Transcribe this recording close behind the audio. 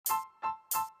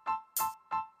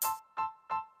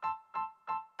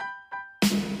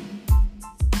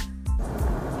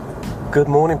Good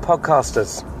morning,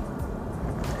 podcasters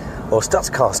or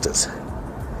Stutzcasters.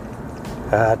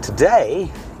 Today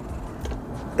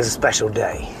is a special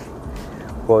day.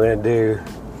 We're going to do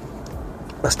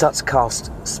a Stutzcast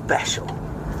special.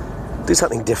 Do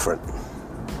something different.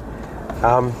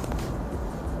 And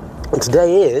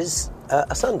today is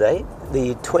a Sunday,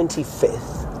 the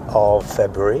 25th of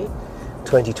February,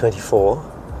 2024,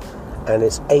 and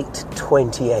it's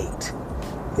 8:28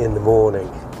 in the morning.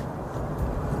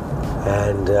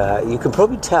 And you can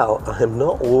probably tell I'm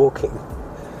not walking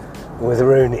with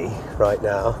Rooney right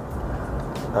now.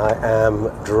 I am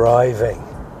driving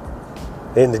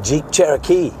in the Jeep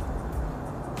Cherokee.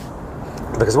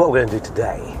 Because what we're going to do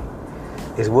today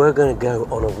is we're going to go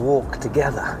on a walk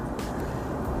together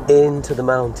into the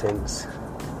mountains.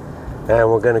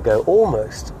 And we're going to go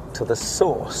almost to the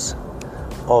source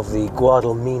of the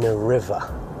Guadalmina River.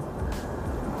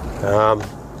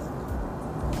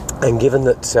 And given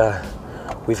that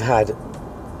we've had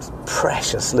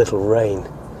precious little rain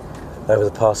over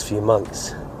the past few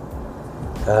months,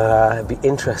 it'd be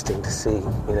interesting to see,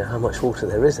 how much water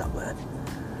there is up there.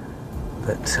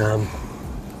 But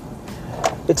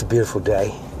it's a beautiful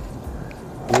day,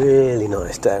 really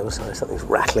nice day. Oh, sorry, something's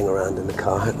rattling around in the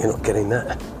car. I hope you're not getting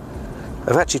that.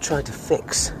 I've actually tried to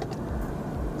fix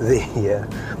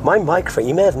my microphone.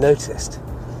 You may have noticed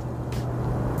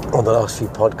on the last few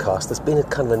podcasts, there's been a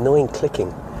kind of annoying clicking,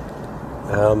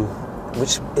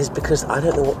 which is because I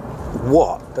don't know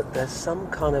what, but there's some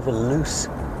kind of a loose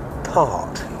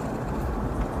part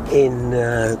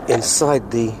inside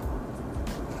the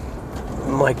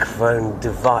microphone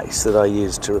device that I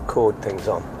use to record things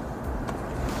on.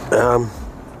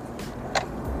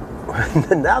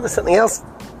 Now there's something else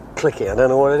clicking. I don't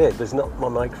know what it is, but it's not my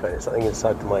microphone. It's something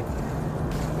inside my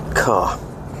car.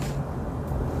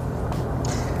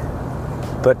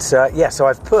 But so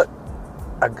I've put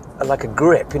a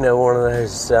grip, one of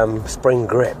those spring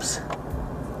grips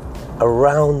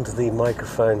around the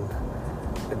microphone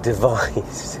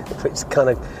device, which kind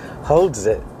of holds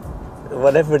it,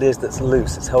 whatever it is that's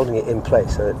loose, it's holding it in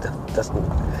place so it doesn't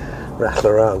rattle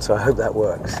around. So I hope that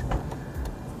works.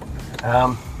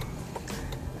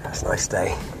 That's a nice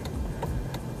day.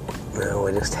 Now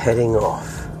we're just heading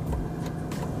off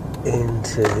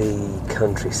into the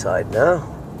countryside now.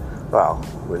 Well,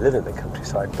 we live in the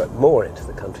countryside, but more into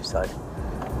the countryside.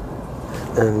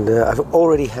 And I've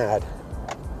already had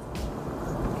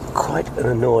quite an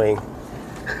annoying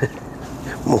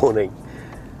morning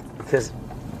because,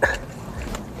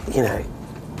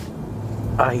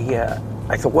 I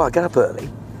thought, well, I'll get up early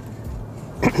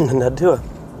and I'll do a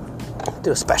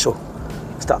special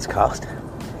Stutzcast,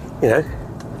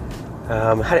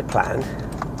 had it planned,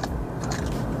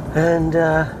 and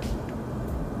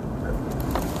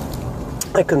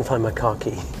I couldn't find my car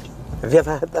key. Have you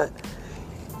ever had that?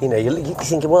 You're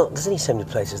thinking, well, there's only so many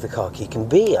places the car key can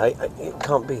be. It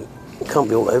can't be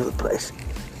all over the place.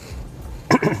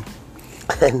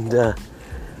 And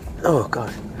oh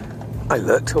God, I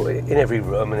looked in every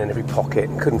room and in every pocket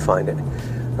and couldn't find it.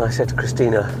 And I said to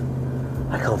Christina,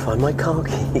 I can't find my car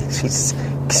key. She's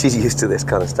used to this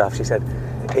kind of stuff. She said,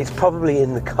 it's probably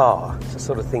in the car. It's the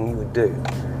sort of thing you would do.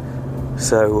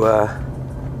 So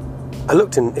I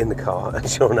looked in the car, and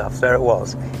sure enough, there it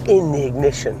was, in the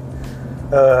ignition.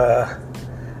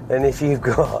 And if you've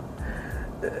got,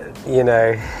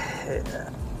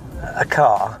 a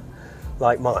car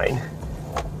like mine,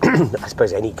 I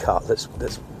suppose any car that's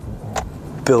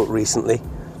built recently,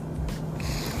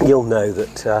 you'll know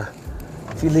that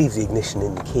if you leave the ignition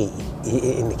in the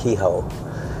keyhole,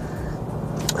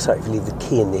 if you leave the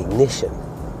key in the ignition,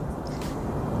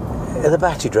 the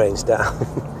battery drains down.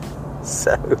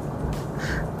 So,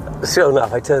 sure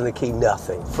enough, I turned the key,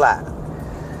 nothing, flat.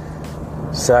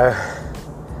 So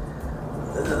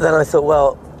then I thought,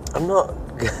 well, I'm not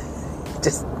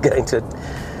just going to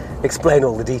explain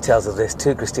all the details of this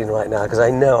to Christina right now because I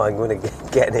know I'm going to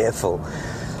get an earful.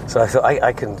 So I thought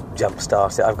I can jump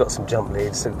start it. I've got some jump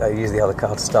leads, so I use the other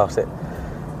car to start it.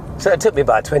 So it took me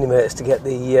about 20 minutes to get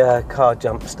the car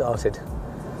jump started,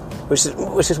 which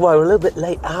is why we're a little bit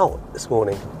late out this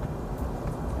morning.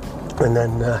 And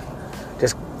then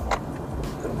just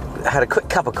had a quick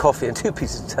cup of coffee and 2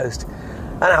 pieces of toast,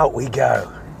 and out we go.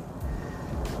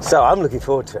 So I'm looking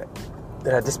forward to it,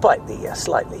 despite the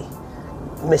slightly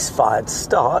misfired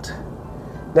start.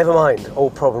 Never mind,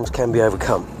 all problems can be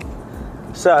overcome.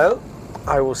 So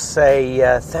I will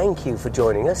say thank you for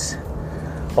joining us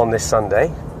on this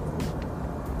Sunday,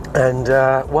 and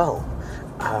we'll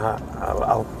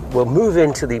move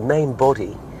into the main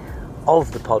body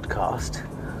of the podcast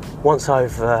once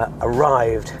I've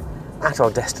arrived at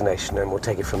our destination, and we'll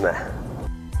take it from there.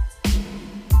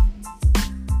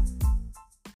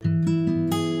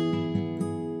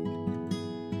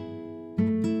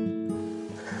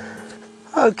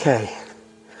 Okay,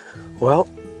 well,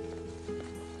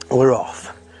 we're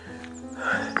off.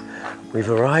 We've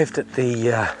arrived at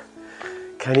the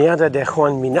Cañada de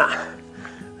Juan Mina,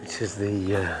 which is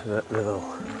the little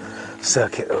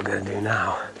circuit that we're going to do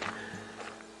now.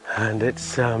 And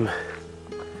it's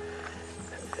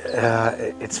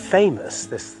famous,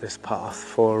 this path,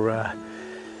 for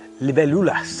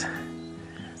libélulas,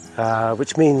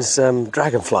 which means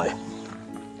dragonfly.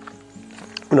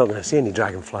 We're not going to see any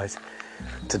dragonflies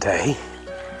today.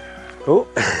 Oh,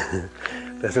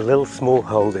 there's a little small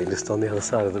holding just on the other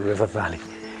side of the river valley.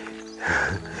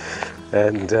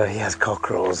 And he has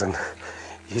cockerels, and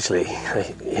usually,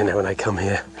 when I come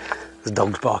here, there's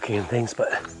dogs barking and things, but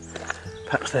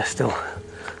perhaps they're still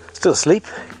asleep.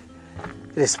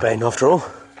 It is Spain after all.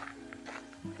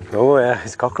 Oh yeah,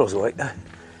 his cockerels awake though.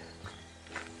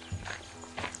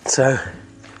 So,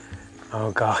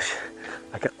 oh gosh,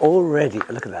 I can already,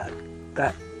 look at that.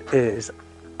 That is,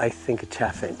 I think, a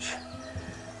chaffinch.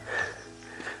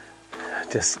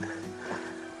 Just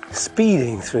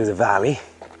speeding through the valley.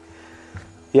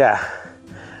 Yeah,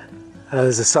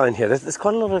 there's a sign here. There's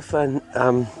quite a lot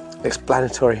of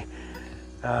explanatory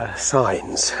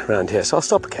signs around here, so I'll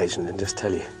stop occasionally and just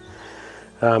tell you.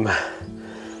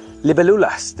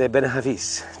 Libélulas de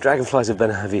Benahavis, dragonflies of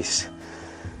Benahavis.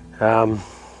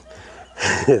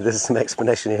 There's some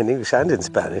explanation here in English and in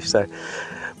Spanish. So,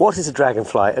 what is a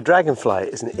dragonfly? A dragonfly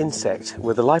is an insect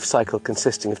with a life cycle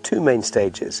consisting of two main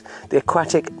stages: the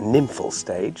aquatic nymphal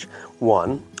stage,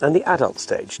 1, and the adult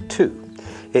stage, 2.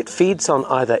 It feeds on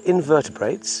either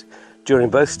invertebrates during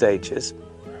both stages.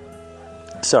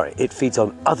 It feeds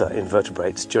on other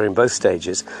invertebrates during both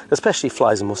stages, especially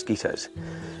flies and mosquitoes.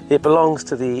 It belongs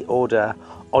to the order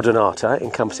Odonata,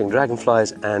 encompassing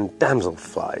dragonflies and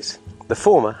damselflies. The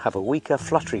former have a weaker,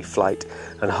 fluttery flight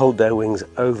and hold their wings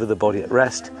over the body at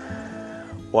rest,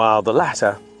 while the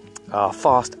latter are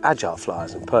fast, agile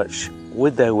flyers and perch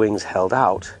with their wings held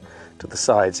out to the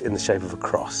sides in the shape of a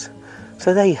cross.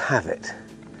 So there you have it.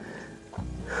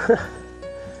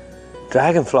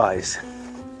 Dragonflies.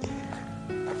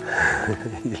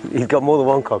 He's got more than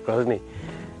one cockerel, hasn't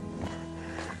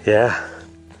he? Yeah.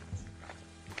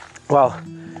 Well,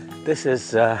 this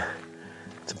is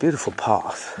it's a beautiful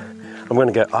path. I'm going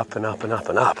to go up and up and up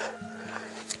and up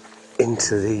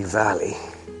into the valley,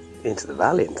 into the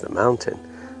mountain.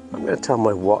 I'm going to tell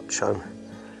my watch I'm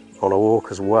on a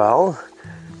walk as well.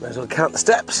 May as well count the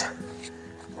steps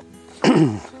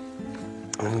and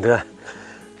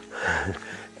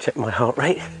check my heart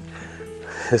rate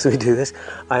as we do this.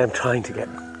 I am trying to get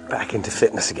back into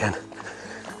fitness again.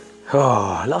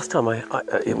 Oh, last time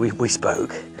we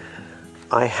spoke,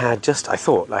 I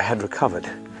thought I had recovered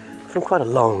from quite a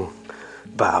long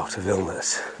bout of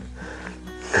illness.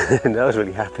 And I was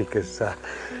really happy because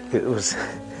it was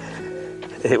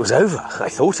over. I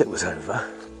thought it was over.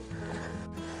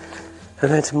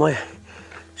 And then to my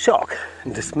shock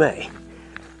and dismay,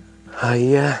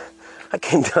 I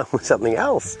came down with something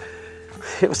else.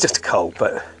 It was just a cold,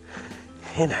 but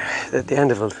at the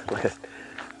end of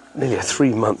nearly a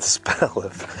 3-month spell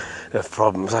of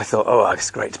problems, I thought, oh, it's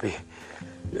great to be,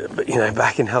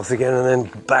 back in health again, and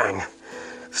then bang,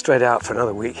 straight out for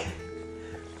another week.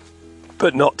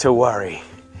 But not to worry,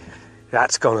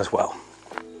 that's gone as well.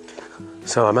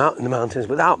 So I'm out in the mountains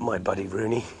without my buddy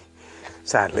Rooney,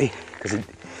 sadly, because I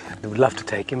would love to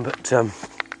take him, but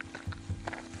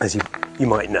as you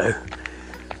might know,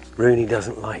 Rooney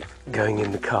doesn't like going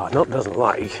in the car. Not doesn't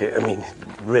like it,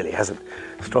 really has a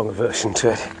strong aversion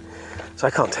to it. So I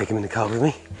can't take him in the car with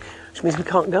me, which means we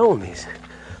can't go on these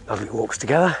lovely walks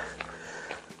together.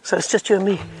 So it's just you and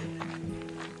me.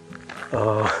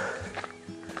 Oh,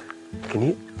 can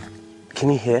you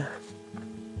hear?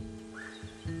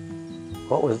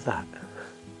 What was that?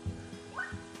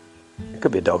 It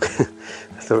could be a dog. I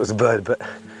thought it was a bird, but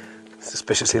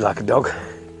suspiciously like a dog.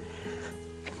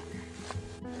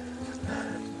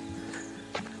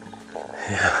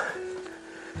 Yeah.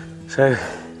 So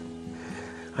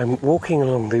I'm walking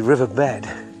along the riverbed,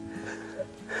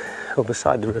 or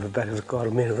beside the riverbed of the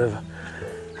Guadalmina River,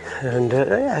 and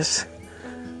yes,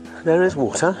 there is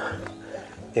water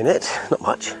in it, not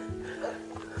much.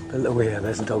 But look, yeah,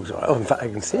 there's dogs. Oh, in fact, I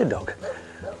can see a dog.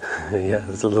 Yeah,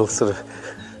 there's a little sort of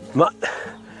mutt,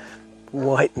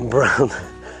 white and brown,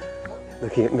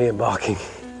 looking at me and barking.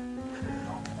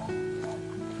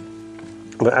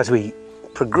 But as we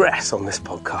progress on this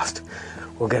podcast,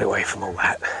 we'll get away from all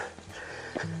that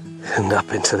and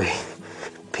up into the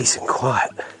peace and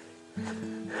quiet.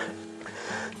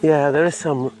 Yeah, there is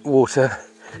some water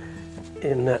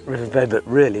in that riverbed, but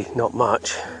really not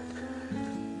much.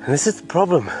 And this is the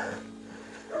problem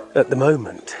at the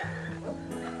moment.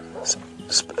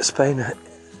 Spain,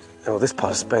 well, this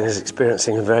part of Spain is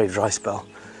experiencing a very dry spell.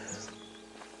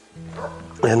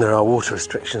 And there are water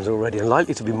restrictions already, and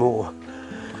likely to be more.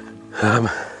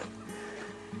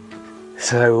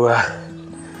 So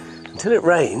until it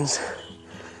rains,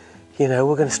 you know,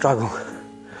 we're going to struggle.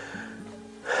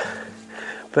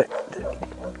 But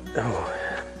I'm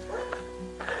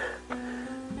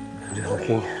just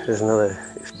looking. There's another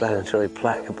explanatory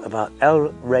plaque about El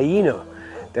Reino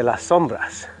de las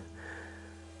Sombras,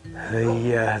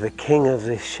 the king of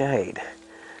the shade.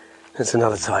 That's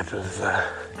another type of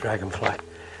dragonfly.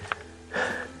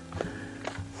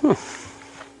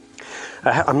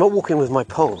 I'm not walking with my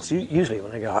poles. Usually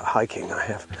when I go out hiking I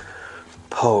have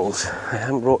poles. I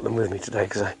haven't brought them with me today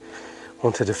because I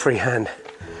wanted a free hand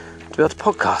to be able to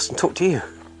podcast and talk to you.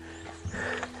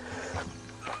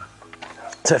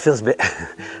 So it feels a bit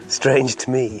strange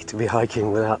to me to be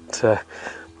hiking without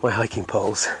my hiking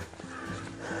poles.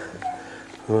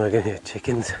 Oh, I can hear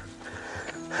chickens.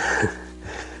 I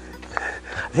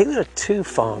think there are two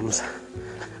farms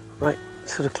right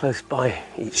sort of close by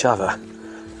each other.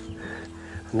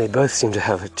 And they both seem to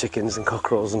have chickens and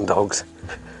cockerels and dogs.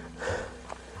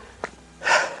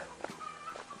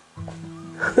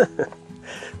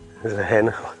 There's a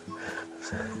hen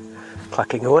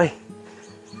clucking away.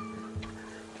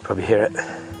 You probably hear it.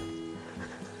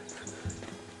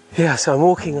 Yeah, so I'm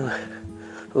walking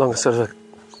along a sort of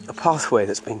a pathway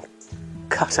that's been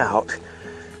cut out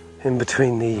in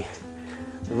between the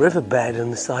riverbed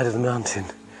and the side of the mountain.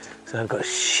 So I've got a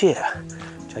sheer,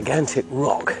 gigantic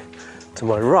rock to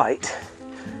my right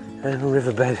and a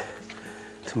riverbed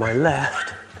to my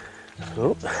left.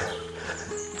 Oh.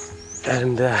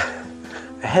 And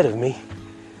ahead of me,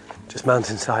 just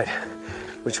mountainside,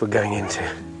 which we're going into.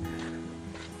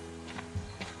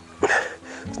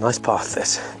 It's a nice path,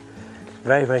 this.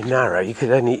 Very, very narrow. You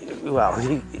could only, well,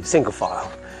 single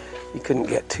file. You couldn't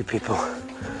get two people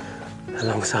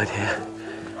alongside here.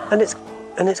 And it's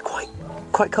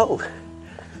quite cold.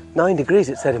 9 degrees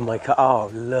it said in my car. Oh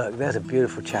look, there's a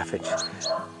beautiful chaffinch.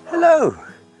 Hello,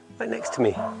 right next to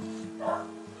me.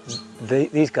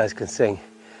 These guys can sing.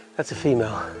 That's a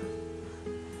female.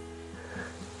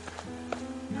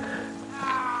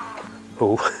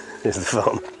 Oh, there's the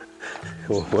farm.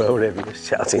 Well, whatever, he was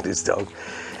shouting at his dog.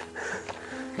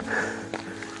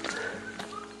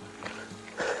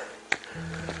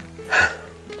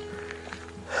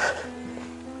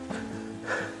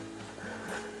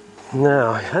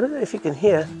 Now, I don't know if you can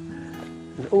hear.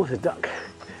 Oh, there's a duck.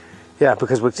 Yeah,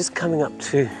 because we're just coming up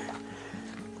to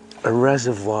a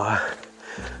reservoir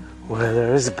where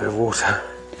there is a bit of water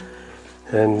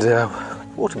and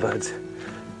water birds,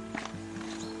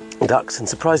 ducks, and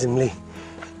surprisingly,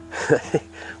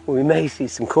 well, we may see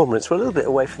some cormorants. We're a little bit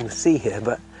away from the sea here,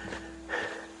 but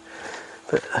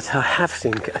I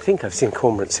think I've seen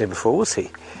cormorants here before. We'll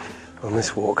see on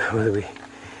this walk whether we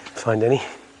find any.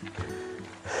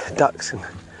 Ducks and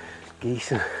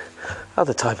geese and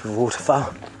other type of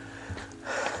waterfowl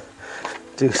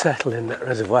do settle in that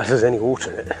reservoir if there's any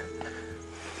water in it.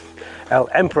 El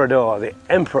Emperador, the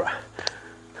emperor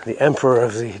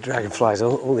of the dragonflies.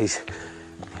 All these,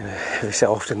 you know, every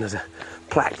so often there's a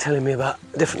plaque telling me about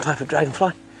a different type of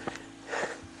dragonfly.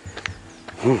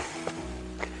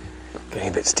 Getting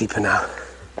a bit steeper now.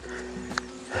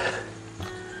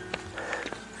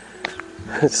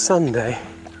 It's Sunday.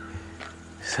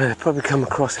 So I've probably come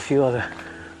across a few other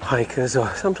hikers,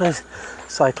 or sometimes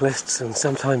cyclists, and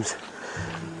sometimes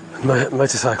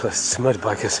motorcyclists,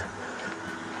 motorbikers.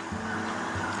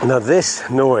 Now this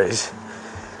noise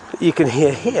that you can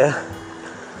hear here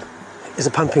is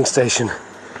a pumping station,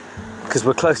 because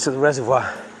we're close to the reservoir.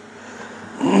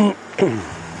 And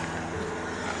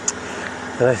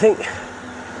I think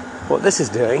what this is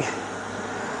doing,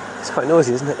 it's quite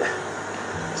noisy, isn't it?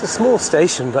 It's a small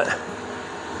station, but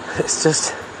it's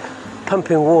just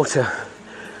pumping water.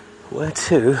 Where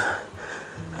to?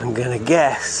 I'm gonna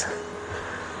guess.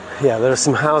 Yeah, there are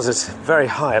some houses very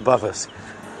high above us.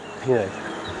 You know.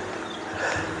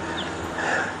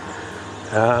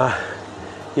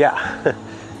 Yeah.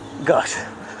 Gosh.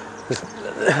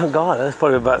 God, that's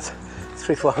probably about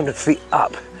 300-400 feet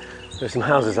up. There's some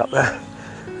houses up there.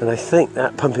 And I think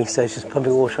that pumping station's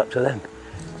pumping water up to them.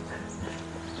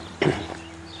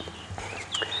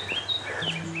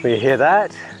 Will you hear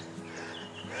that?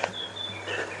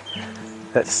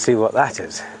 Let's see what that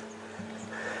is.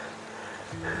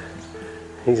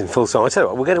 He's in full song. I tell you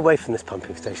what, we'll get away from this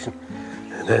pumping station,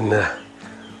 and then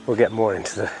we'll get more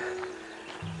into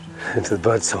the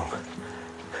bird song.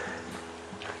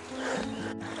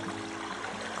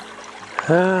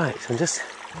 Alright, so I'm just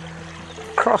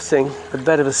crossing the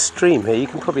bed of a stream here. You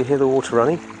can probably hear the water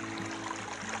running.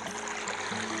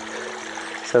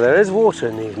 So there is water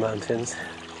in these mountains,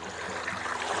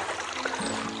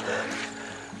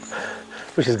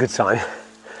 which is a good sign.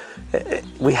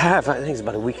 We have, I think it's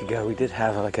about a week ago, we did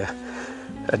have like a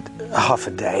half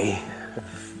a day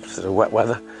of sort of wet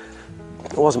weather.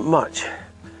 It wasn't much,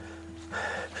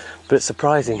 but it's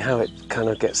surprising how it kind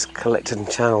of gets collected and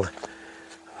channeled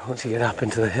once you get up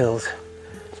into the hills.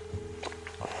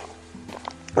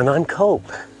 And I'm cold.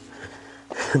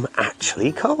 I'm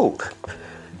actually cold.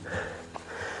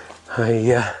 My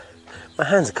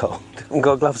hands are cold. I haven't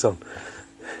got gloves on.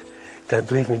 Don't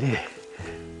believe me, do you?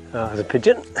 Oh, there's a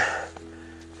pigeon.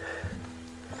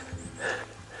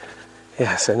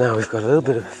 Yeah, so now we've got a little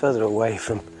bit further away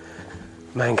from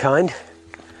mankind.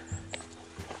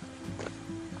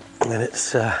 And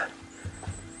it's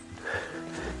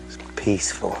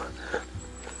peaceful.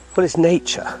 Well, it's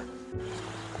nature.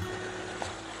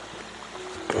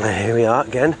 And here we are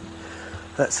again.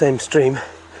 That same stream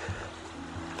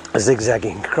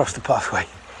zigzagging across the pathway.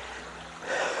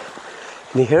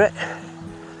 Can you hear it?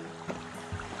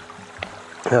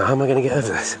 Now, how am I going to get over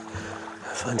this?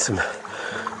 I'll find some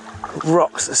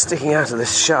rocks that are sticking out of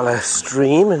this shallow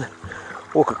stream and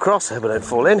walk across her, but don't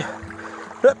fall in.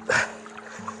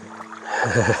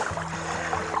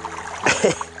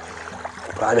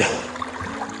 Blimey.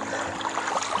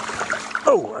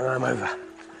 Oh, and I'm over.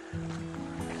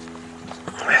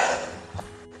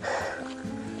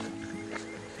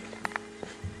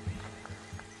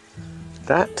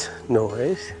 That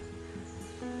noise,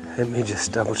 let me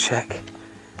just double check.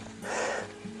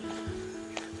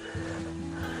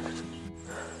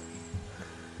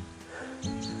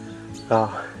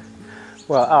 Oh,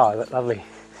 well, oh, lovely.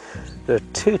 There are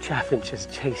two chaffinches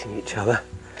chasing each other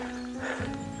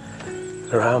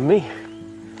around me.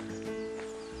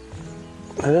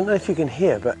 I don't know if you can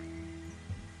hear, but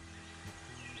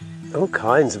all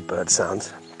kinds of bird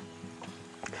sounds.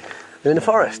 We're in the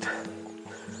forest.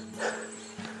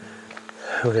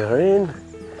 We are in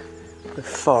the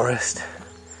forest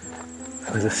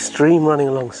with a stream running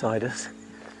alongside us,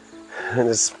 and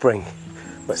it's spring.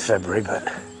 Well, it's February, but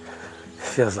it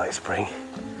feels like spring.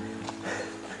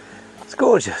 It's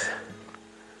gorgeous.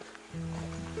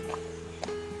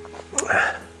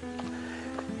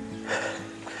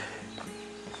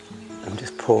 I'm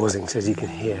just pausing so as you can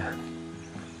hear.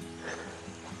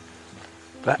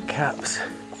 Blackcaps,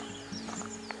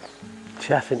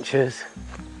 chaffinches.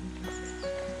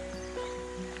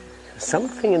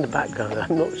 Something in the background,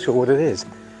 I'm not sure what it is.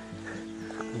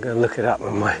 I'm going to look it up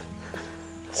when my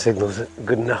signal's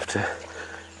good enough to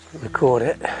record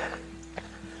it.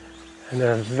 And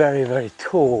there are very, very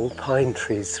tall pine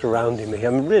trees surrounding me.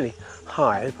 I'm really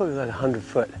high, they're probably about 100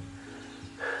 foot.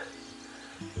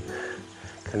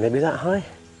 Can they be that high?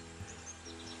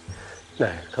 No,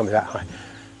 it can't be that high.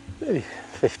 Maybe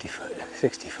 50 foot,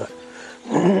 60 foot.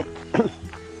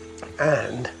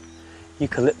 And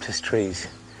eucalyptus trees.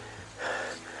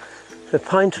 The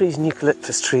pine trees and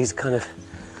eucalyptus trees kind of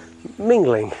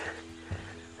mingling.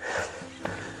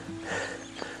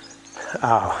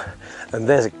 Oh, and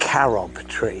there's a carob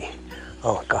tree.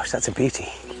 Oh gosh, that's a beauty.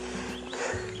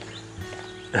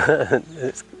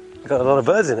 It's got a lot of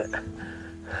birds in it.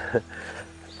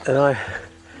 And I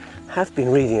have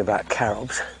been reading about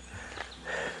carobs.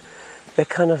 They're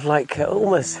kind of like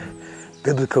almost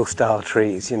biblical style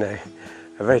trees, you know,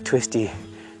 a very twisty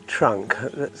trunk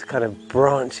that kind of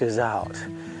branches out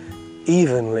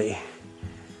evenly.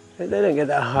 They don't get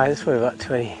that high, it's probably about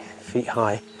 20 feet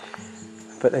high,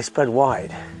 but they spread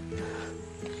wide.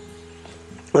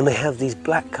 And they have these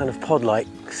black kind of pod-like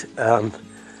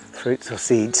fruits or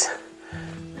seeds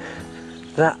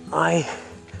that I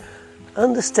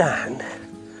understand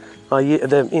are,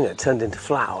 they're, you know, turned into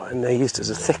flour and they're used as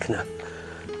a thickener.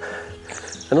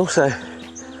 And also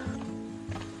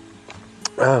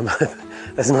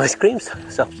there's an ice cream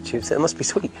substitute, so it must be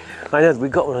sweet. I know we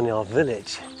got one in our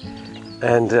village,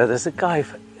 and there's a guy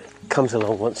who comes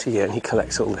along once a year and he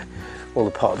collects all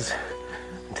the pods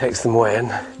and takes them away.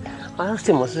 And I asked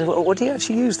him once, what do you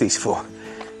actually use these for?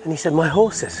 And he said, my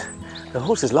horses. The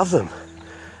horses love them.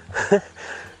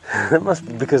 It must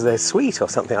be because they're sweet or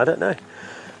something, I don't know.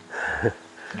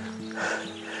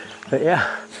 But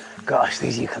yeah, gosh,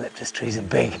 these eucalyptus trees are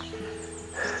big.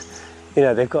 You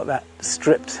know, they've got that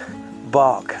stripped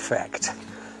bark effect,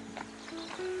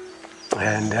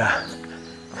 and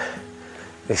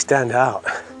they stand out.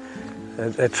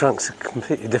 Their trunks are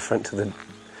completely different to the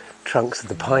trunks of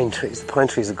the pine trees. The pine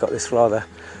trees have got this rather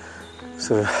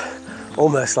sort of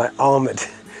almost like armoured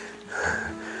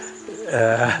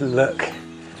look.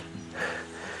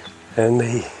 And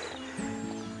the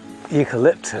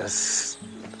eucalyptus,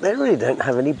 they really don't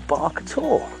have any bark at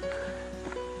all.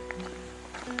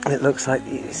 It looks like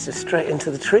it's just straight into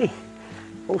the tree,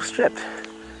 all stripped.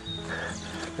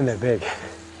 And they're big. A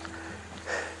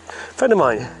friend of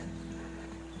mine,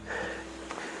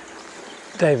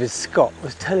 David Scott,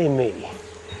 was telling me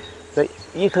that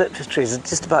eucalyptus trees are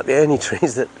just about the only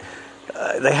trees that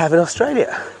they have in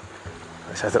Australia.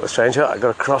 Which I thought was strange. I've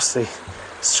got to cross the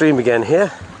stream again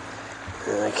here.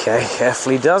 Okay,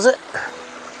 carefully does it.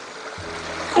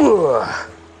 All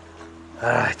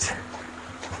right.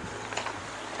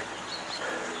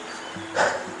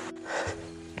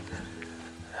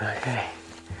 Okay,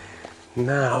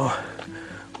 now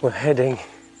we're heading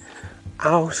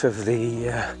out of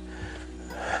the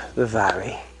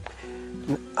valley,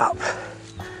 up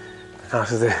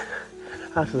out of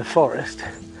the forest,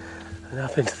 and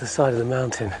up into the side of the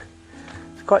mountain.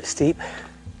 It's quite steep,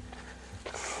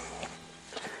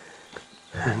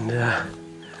 and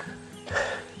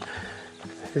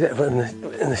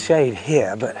in the shade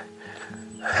here,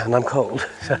 and I'm cold,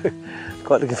 so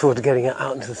quite looking forward to getting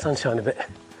out into the sunshine a bit.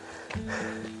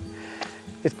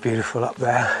 It's beautiful up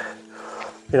there.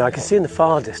 You know, I can see in the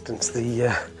far distance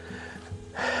the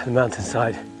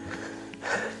mountainside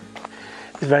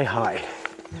is very high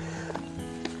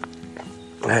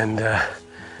and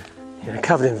you know,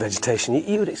 covered in vegetation.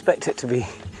 You would expect it to be,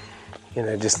 you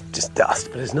know, just dust,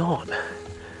 but it's not.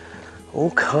 All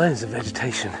kinds of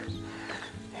vegetation,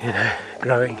 you know,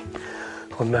 growing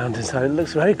on the mountainside. It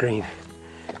looks very green.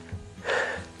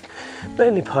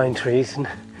 Mainly pine trees and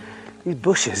these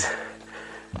bushes.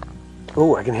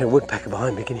 Oh, I can hear a woodpecker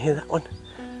behind me. Can you hear that one?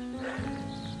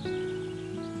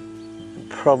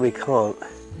 Probably can't.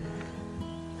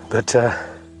 But yeah,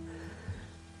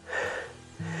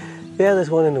 there's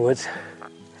one in the woods.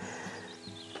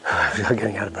 I'm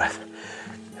getting out of breath.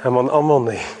 I'm on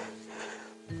the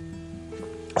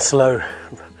slow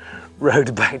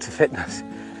road back to fitness.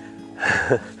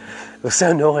 It was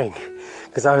so annoying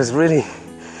because I was really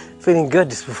feeling good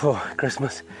just before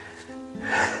Christmas,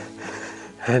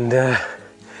 and I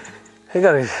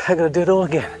gotta do it all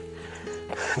again.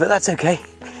 But that's okay.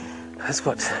 That's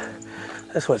what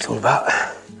it's all about.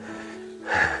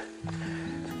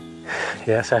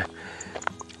 Yeah. So,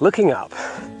 looking up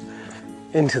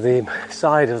into the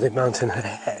side of the mountain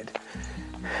ahead,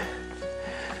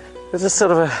 there's a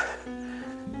sort of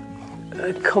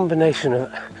a combination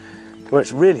of where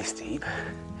it's really steep,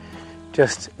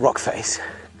 just rock face,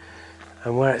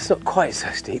 and where it's not quite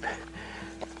so steep,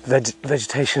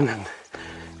 vegetation and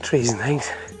trees and things.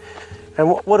 And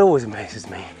what always amazes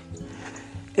me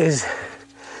is,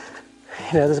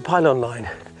 you know, there's a pylon line.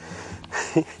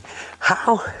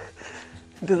 How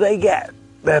do they get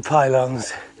their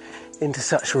pylons into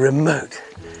such remote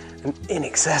and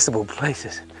inaccessible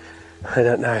places? I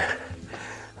don't know.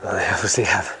 Well, they obviously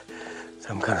have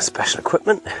some kind of special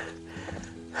equipment.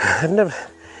 I've never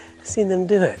seen them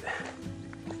do it.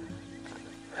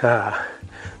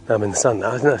 I'm in the sun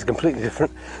now, isn't it? It's completely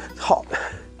different. It's hot.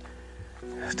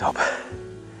 Stop.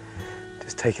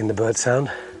 Just taking the bird sound.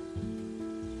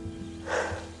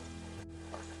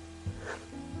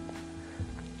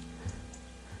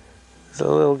 There's a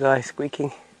little guy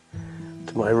squeaking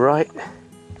to my right.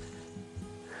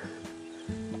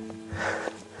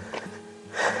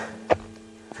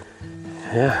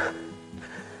 Yeah,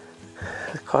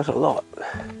 there's quite a lot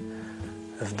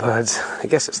of birds. I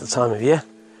guess it's the time of year.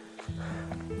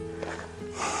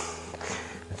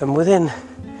 And within,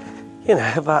 you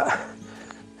know, about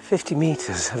 50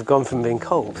 metres, I've gone from being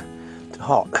cold to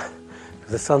hot.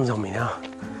 The sun's on me now.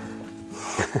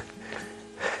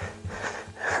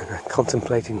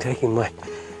 Contemplating taking my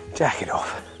jacket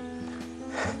off.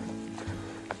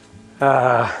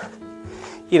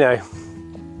 You know,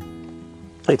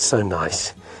 it's so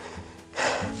nice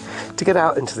to get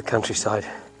out into the countryside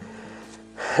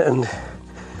and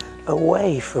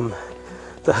away from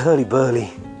the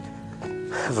hurly-burly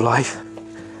of life,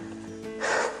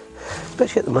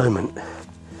 especially at the moment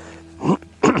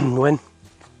when,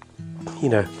 you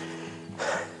know,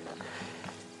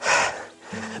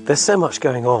 there's so much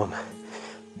going on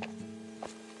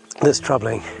that's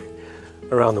troubling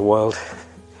around the world,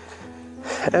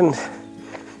 and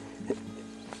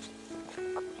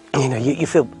you know, you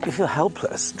feel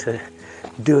helpless to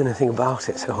do anything about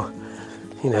it. So,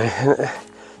 you know,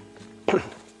 it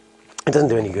doesn't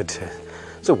do any good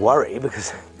to worry,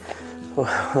 because, well,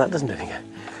 that doesn't do any good.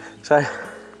 So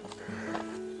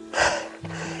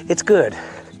it's good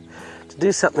to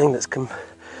do something that's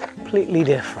completely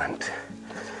different,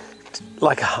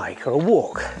 like a hike or a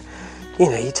walk. You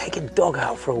know, you take a dog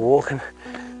out for a walk, and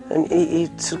And he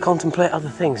sort of contemplate other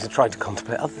things, and tried to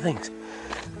contemplate other things.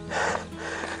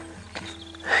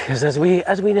 Because as we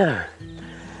know,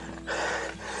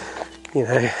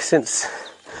 since,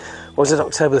 was it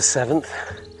October the 7th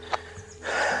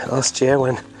last year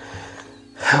when,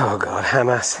 oh God,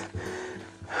 Hamas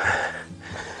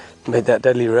made that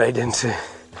deadly raid into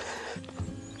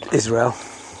Israel,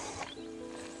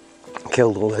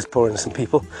 killed all those poor innocent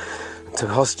people, took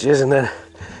hostages, and then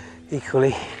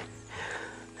equally,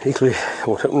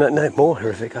 no, more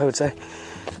horrific, I would say,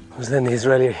 was then the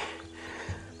Israeli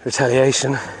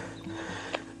retaliation,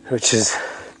 which is,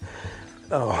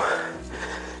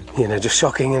 just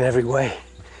shocking in every way.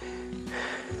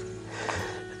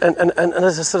 And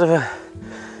as a sort of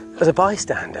as a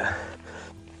bystander,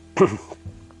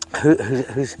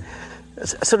 who's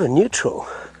sort of neutral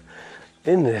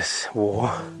in this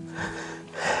war,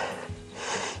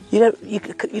 you don't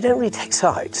really take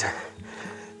sides,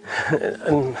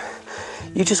 and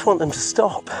you just want them to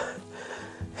stop.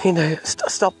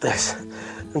 Stop this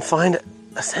and find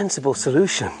a sensible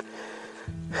solution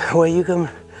where you can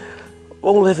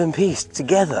all live in peace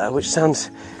together, which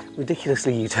sounds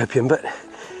ridiculously utopian, but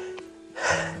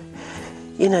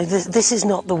this is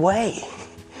not the way.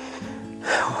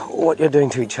 What you're doing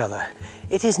to each other,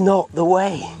 it is not the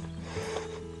way.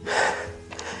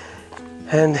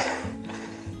 And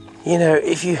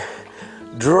if you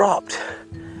dropped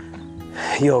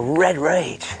your red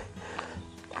rage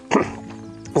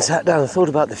and sat down and thought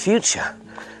about the future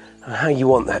and how you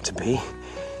want that to be,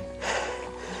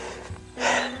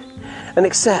 and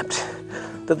accept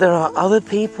that there are other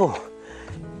people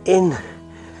in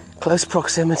close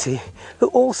proximity who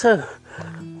also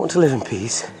want to live in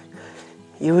peace,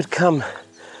 you would come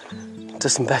to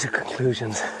some better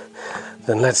conclusions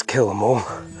than let's kill them all.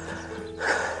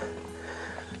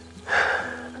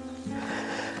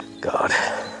 God,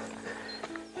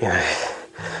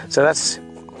 so that's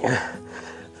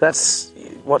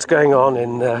what's going on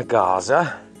in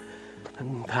Gaza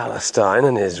and Palestine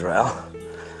and Israel.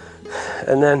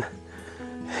 And then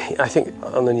I think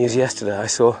on the news yesterday I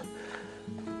saw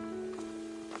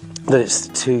that it's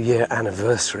the 2-year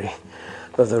anniversary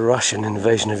of the Russian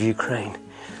invasion of Ukraine.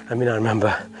 I mean, I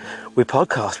remember we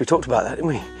talked about that, didn't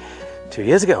we? 2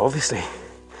 years ago, obviously.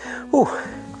 Oh,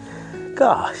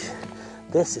 gosh,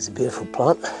 this is a beautiful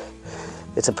plant.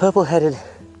 It's a purple-headed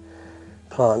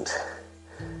plant.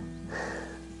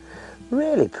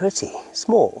 Really pretty,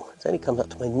 small. It only comes up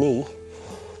to my knee.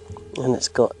 And it's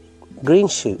got green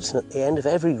shoots, and at the end of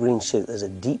every green shoot there's a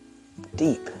deep,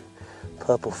 deep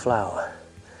purple flower.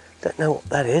 Don't know what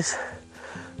that is.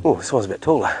 Oh, this one's a bit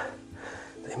taller.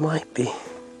 They might be.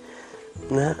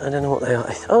 No, I don't know what they are.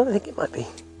 Oh, I think it might be.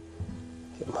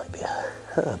 It might be a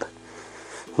herb.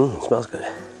 It smells good.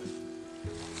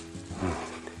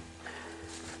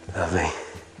 Lovely.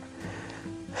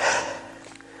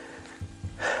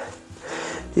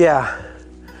 Yeah.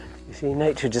 You see,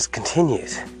 nature just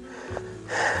continues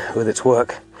with its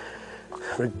work,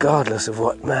 regardless of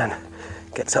what man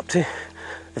gets up to.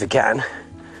 If he can,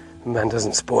 man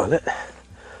doesn't spoil it.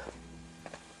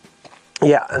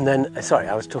 Yeah, and then, sorry,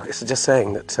 I was just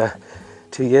saying that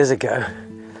 2 years ago,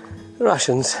 the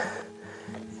Russians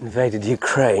invaded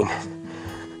Ukraine.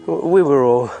 We were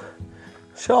all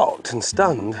shocked and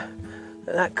stunned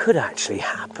that could actually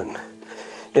happen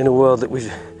in a world that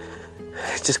we've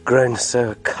just grown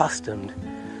so accustomed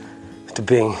to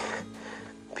being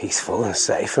peaceful and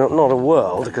safe. Not a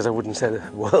world, because I wouldn't say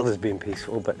the world has been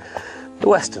peaceful, but the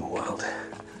Western world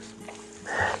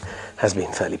has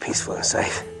been fairly peaceful and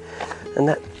safe. And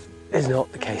that is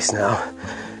not the case now.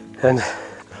 And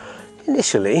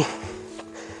initially,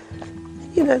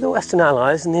 the Western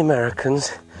Allies and the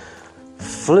Americans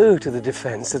flew to the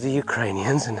defense of the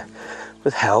Ukrainians, and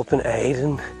with help and aid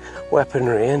and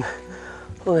weaponry and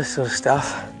all this sort of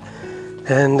stuff.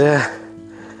 And,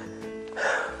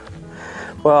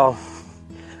 well,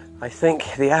 I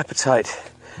think the appetite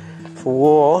for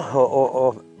war,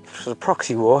 or sort of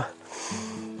proxy war,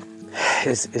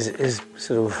 is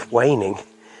sort of waning.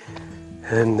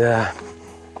 And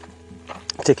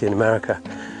particularly in America,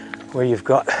 where you've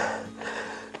got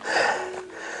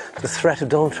the threat of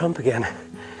Donald Trump again,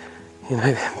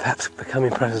 perhaps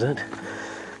becoming president,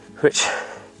 which,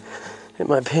 in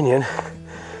my opinion,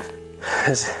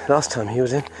 as last time he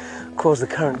was in, caused the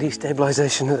current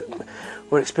destabilisation that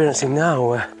we're experiencing now,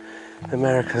 where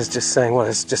America's just saying, well,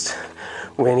 it's just,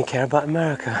 we only care about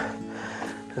America,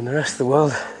 and the rest of the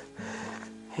world,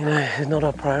 is not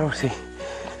our priority,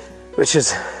 which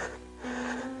is,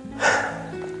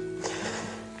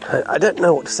 I don't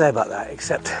know what to say about that,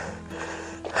 except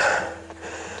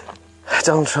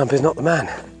Donald Trump is not the man.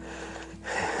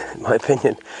 my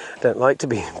opinion. I don't like to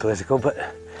be political, but,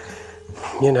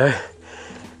 you know,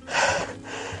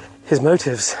 his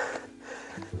motives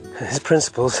and his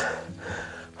principles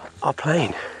are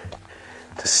plain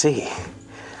to see.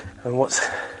 And what's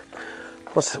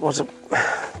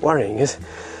worrying is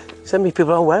so many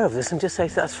people are aware of this and just say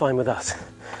that's fine with us.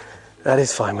 That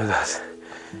is fine with us.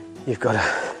 You've got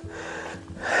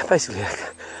basically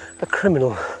a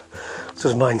criminal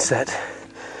sort of mindset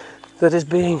that is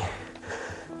being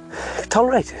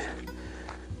tolerated.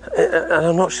 And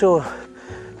I'm not sure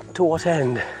to what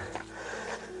end.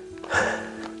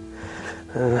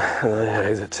 And I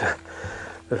know that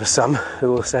there are some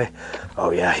who will say,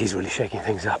 oh yeah, he's really shaking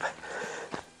things up.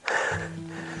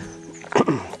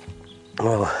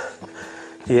 Well,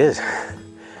 he is.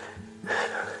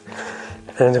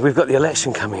 And we've got the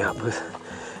election coming up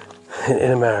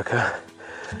in America,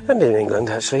 and in England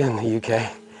actually, and the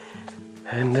UK.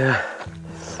 And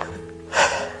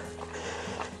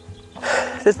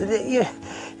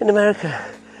in America,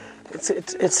 it's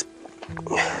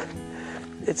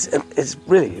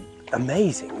really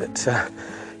amazing that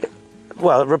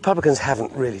well, Republicans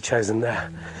haven't really chosen their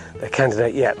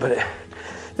candidate yet, but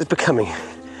it's becoming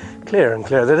clearer and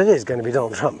clearer that it is going to be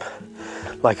Donald Trump,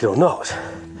 like it or not.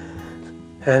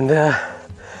 And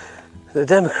the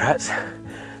Democrats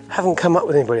haven't come up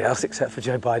with anybody else except for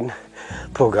Joe Biden.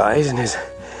 Poor guy, he's in his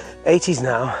 80s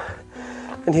now,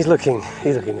 and he's looking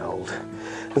old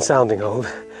and sounding old.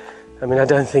 I mean, I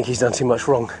don't think he's done too much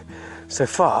wrong so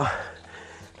far.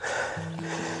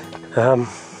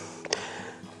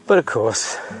 But of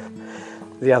course,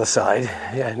 the other side,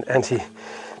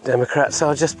 anti-Democrats,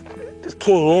 are just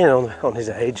keying in on his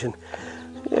age and,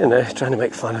 you know, trying to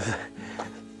make fun of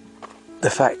the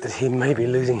fact that he may be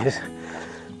losing his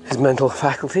mental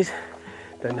faculties.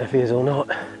 Don't know if he is or not.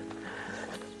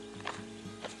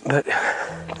 But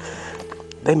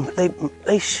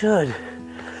they should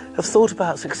have thought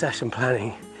about succession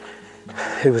planning,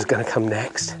 who was going to come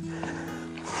next,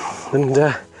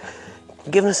 and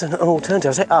given us an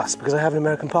alternative. I say us because I have an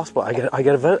American passport. I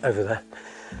get a vote over there.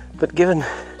 But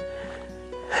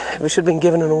we should have been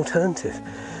given an alternative.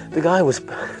 The guy was,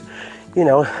 you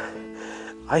know,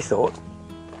 I thought,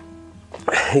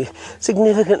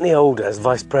 significantly older as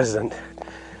vice president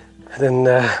than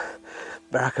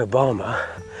Barack Obama.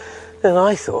 And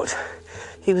I thought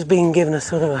he was being given a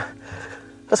sort of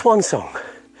a swan song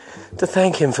to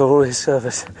thank him for all his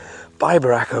service by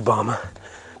Barack Obama,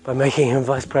 by making him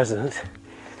vice president,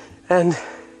 and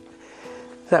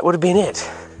that would have been it.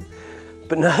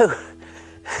 But no,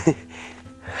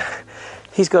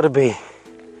 he's got to be,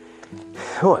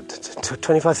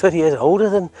 25, 30 years older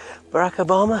than Barack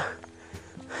Obama?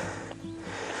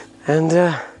 And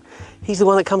he's the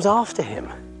one that comes after him.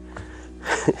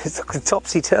 It's like a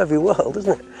topsy-turvy world,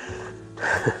 isn't it?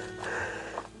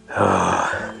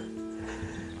 Oh,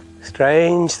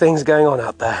 strange things going on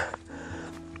out there.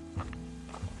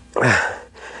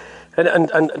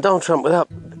 And Donald Trump, without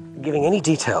giving any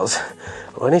details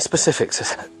or any specifics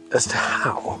as to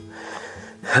how,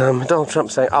 Donald Trump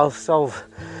saying, I'll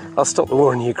stop the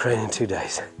war in Ukraine in 2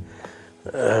 days.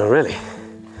 Really?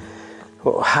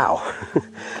 Well, how?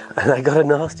 And I got a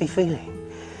nasty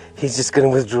feeling he's just going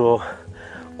to withdraw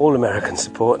all American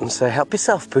support and say, help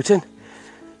yourself, Putin.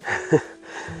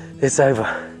 It's over.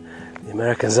 The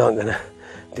Americans aren't going to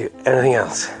do anything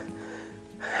else.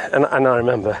 And I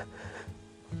remember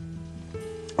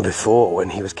before, when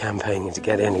he was campaigning to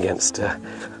get in against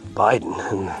Biden,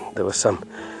 and there was some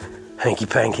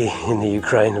hanky-panky in the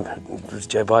Ukraine. It was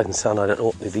Joe Biden's son. I don't know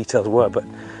what the details were, but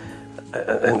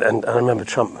and I remember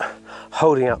Trump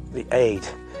holding up the aid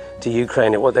to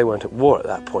Ukraine. They weren't at war at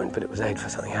that point, but it was aid for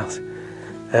something else.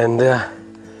 And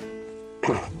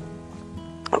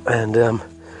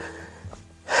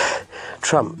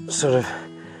Trump sort of,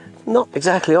 not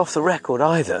exactly off the record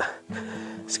either,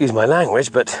 excuse my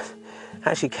language, but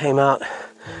actually came out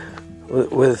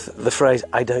with the phrase,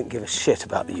 I don't give a shit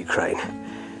about the Ukraine.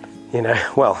 You know,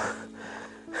 well,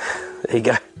 there you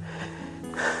go.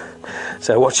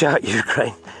 So watch out,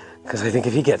 Ukraine, because I think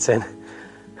if he gets in,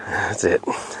 that's it.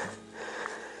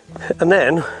 And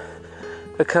then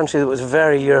a country that was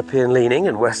very European leaning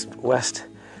and west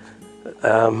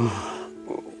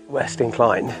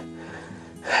inclined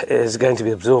is going to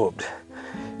be absorbed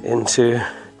into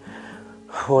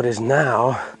what is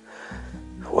now,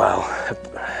 well,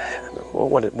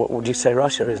 what would you say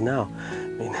Russia is now? I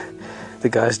mean, the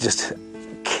guy's just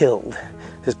killed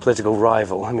his political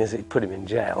rival. I mean, he put him in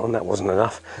jail, and that wasn't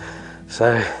enough.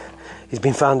 So he's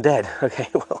been found dead. Okay,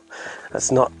 well,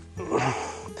 that's not.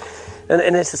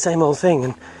 And it's the same old thing.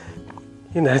 And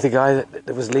you know, the guy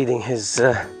that was leading his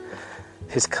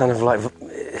his kind of like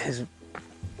his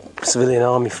civilian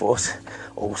army force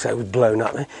also was blown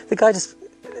up. The guy just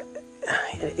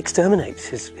exterminates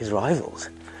his rivals,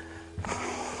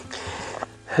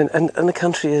 and the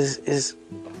country is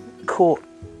caught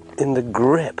in the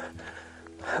grip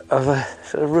of a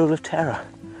sort of rule of terror.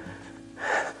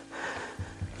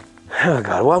 Oh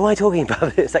God, why am I talking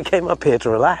about this? I came up here to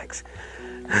relax.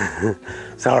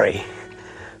 Sorry.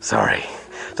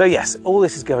 So yes, all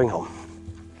this is going on.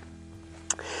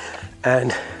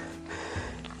 And,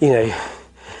 you know,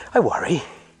 I worry.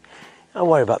 I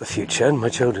worry about the future and my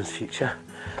children's future.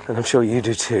 And I'm sure you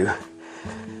do too.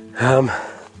 And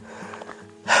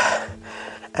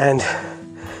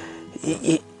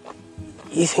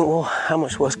you think, well, how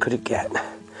much worse could it get?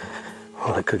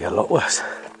 Well, it could get a lot worse.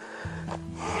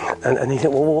 And you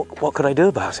think, well, what could I do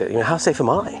about it? You know, how safe am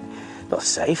I? Not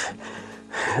safe.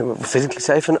 Physically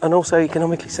safe and also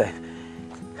economically safe.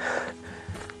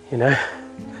 You know?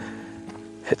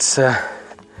 It's,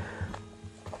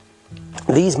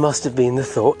 these must have been the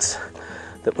thoughts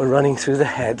that were running through the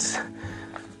heads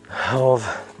of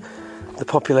the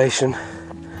population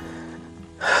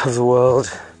of the world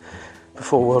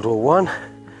before World War One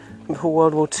and before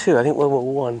World War Two. I think World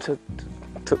War One took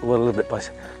the world a little bit by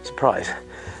surprise.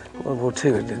 World War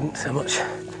Two it didn't so much.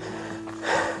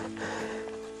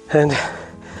 And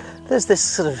there's this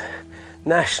sort of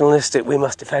nationalistic, we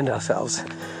must defend ourselves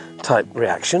type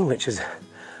reaction, which is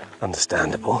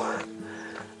understandable.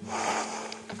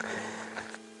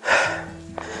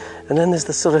 And then there's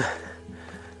the sort of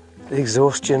the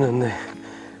exhaustion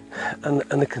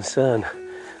and the concern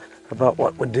about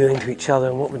what we're doing to each other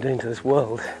and what we're doing to this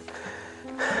world.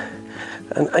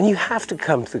 And you have to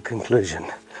come to the conclusion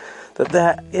that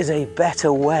there is a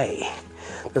better way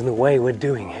than the way we're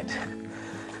doing it.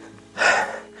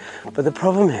 But the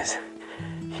problem is,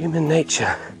 human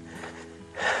nature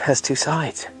has two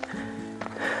sides.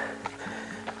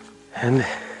 And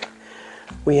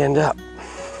we end up,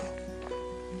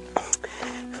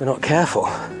 if we're not careful,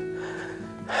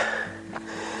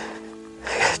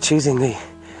 choosing the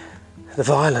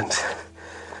violent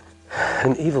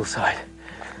and evil side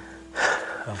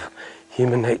of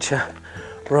human nature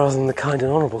rather than the kind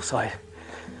and honourable side.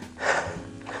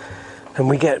 And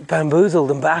we get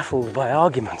bamboozled and baffled by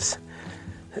arguments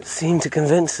that seem to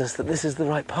convince us that this is the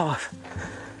right path.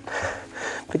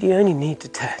 But you only need to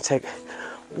take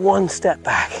one step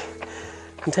back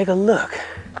and take a look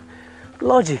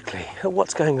logically at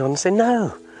what's going on and say,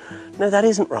 no, that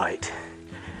isn't right.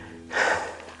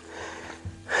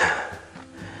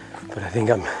 But I think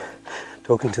I'm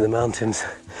talking to the mountains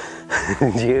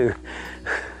and you.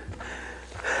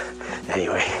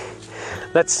 Anyway,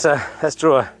 let's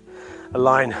draw a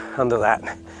line under that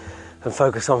and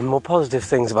focus on more positive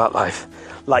things about life,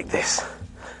 like this.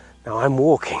 Now I'm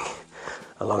walking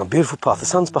along a beautiful path. The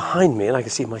sun's behind me and I can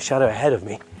see my shadow ahead of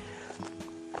me.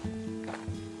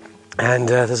 And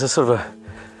there's a sort of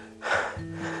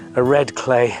a red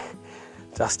clay,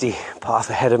 dusty path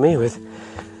ahead of me with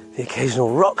the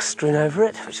occasional rocks strewn over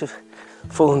it, which have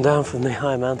fallen down from the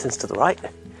higher mountains to the right.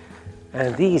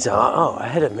 And these are,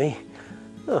 ahead of me,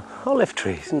 olive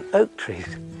trees and oak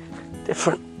trees.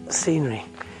 Different scenery.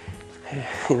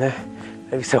 You know,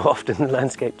 every so often the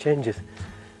landscape changes.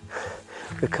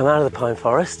 We've come out of the pine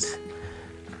forests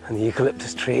and the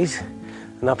eucalyptus trees,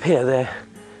 and up here they're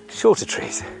shorter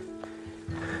trees.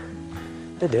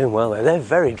 They're doing well there. They're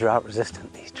very drought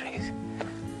resistant, these trees.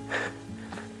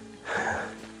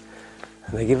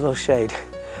 And they give a little shade.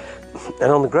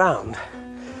 And on the ground,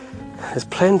 there's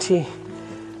plenty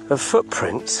of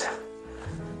footprints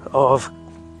of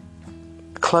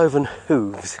cloven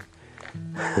hooves.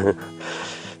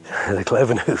 The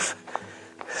cloven hoof.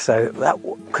 So that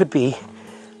could be,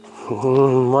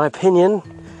 in my opinion,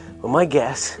 or my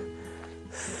guess,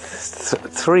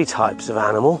 three types of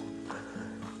animal.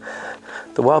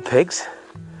 The wild pigs,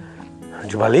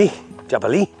 jabali,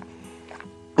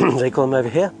 they call them over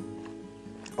here.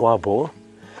 Wild boar,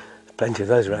 plenty of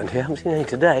those around here. I haven't seen any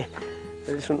today,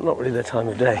 but it's not really their time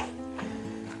of day.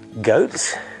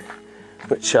 Goats,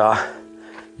 which are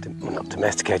not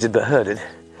domesticated but herded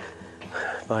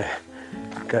by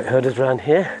goat herders around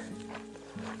here,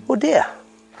 or deer.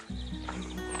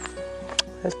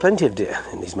 There's plenty of deer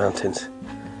in these mountains.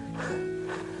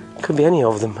 Could be any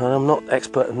of them, and I'm not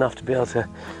expert enough to be able to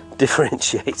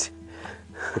differentiate.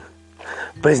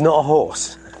 But it's not a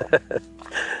horse.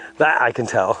 That I can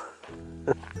tell.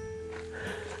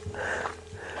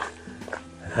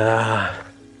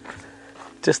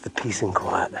 Just the peace and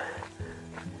quiet.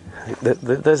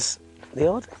 There's the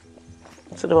odd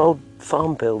sort of old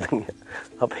farm building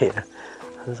up here.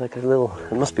 There's like a little,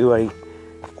 it must be where he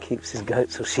keeps his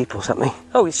goats or sheep or something.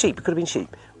 Oh, it's sheep. It could have been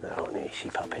sheep. No, any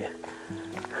sheep up here.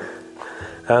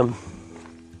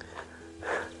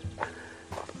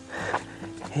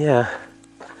 Yeah.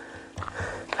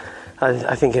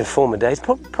 I think in former days,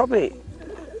 probably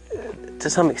to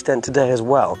some extent today as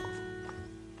well,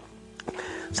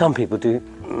 some people do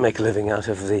make a living out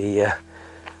of the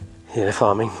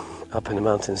farming up in the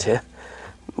mountains here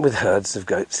with herds of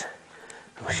goats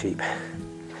or sheep.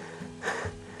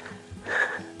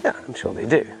 Yeah, I'm sure they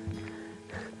do.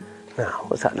 Now,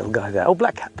 what's that little guy there? Oh,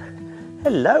 blackcap.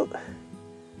 Hello.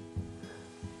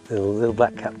 Little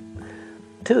blackcap.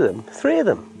 2 of them, 3 of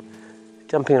them,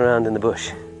 jumping around in the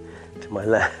bush to my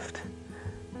left.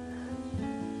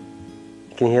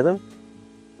 Can you hear them?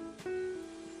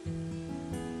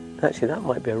 Actually, that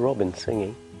might be a robin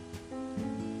singing.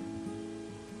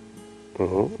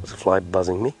 There's a fly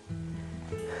buzzing me.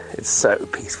 It's so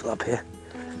peaceful up here.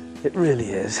 It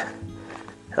really is.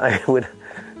 I would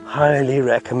highly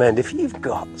recommend, if you've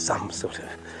got some sort of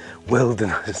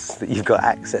wilderness that you've got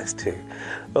access to,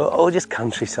 or just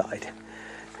countryside,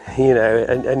 you know,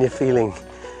 and you're feeling,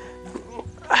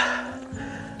 I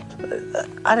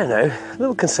don't know, a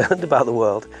little concerned about the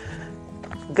world,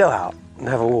 go out and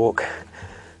have a walk,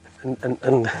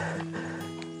 and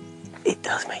it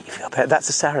does make you feel better. That's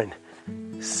a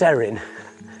Serin.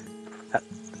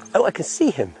 Oh, I can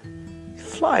see him.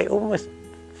 Fly almost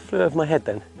flew over my head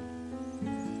then.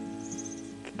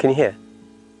 Can you hear?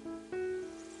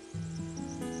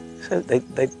 So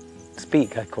they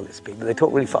speak, I call it speak, but they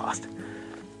talk really fast.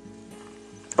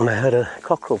 And I heard a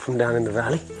cockerel from down in the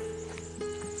valley.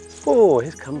 Oh,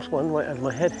 here comes one right over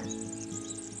my head.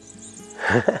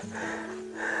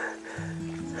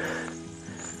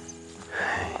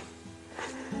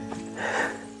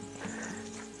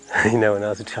 You know, when I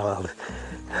was a child,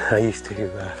 I used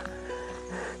to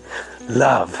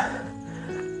love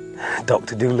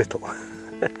Dr. Dolittle.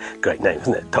 Great name,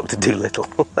 isn't it? Dr. Dolittle.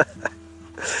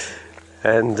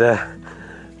 And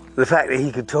the fact that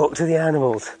he could talk to the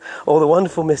animals. Or the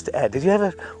wonderful Mr. Ed. Did you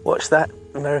ever watch that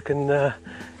American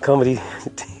comedy,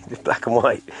 black and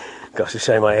white? Gosh, to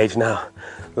show my age now.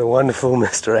 The wonderful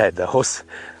Mr. Ed, the horse.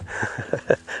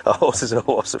 A horse is a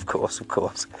horse, of course.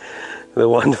 The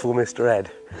wonderful Mr.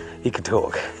 Ed. He could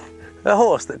talk. A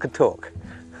horse that could talk.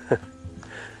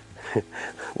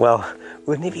 Well,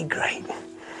 wouldn't it be great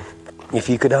if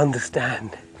you could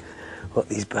understand what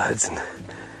these birds and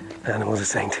animals are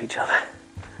saying to each other?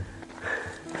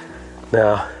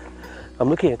 Now, I'm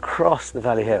looking across the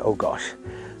valley here. Oh gosh.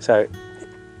 So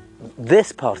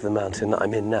this part of the mountain that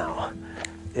I'm in now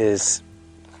is,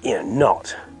 you know,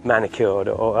 not manicured,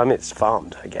 or I mean, it's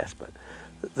farmed, I guess, but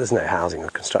there's no housing or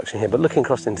construction here. But looking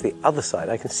across into the other side,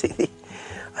 I can see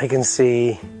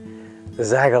the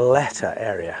Zagaleta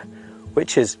area,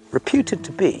 which is reputed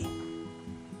to be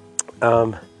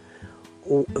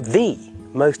the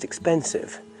most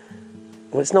expensive.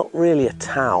 Well, it's not really a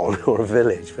town or a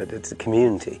village, but it's a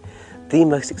community. The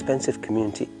most expensive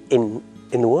community in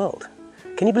the world.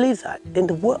 Can you believe that? In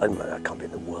the world? I can't be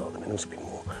in the world, I mean, there must be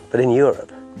more. But in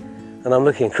Europe. And I'm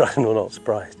looking across and I'm not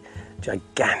surprised.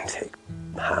 Gigantic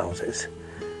houses.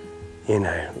 You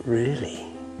know, really,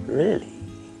 really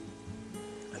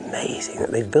amazing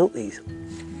that they've built these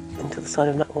into the side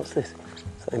of that. What's this?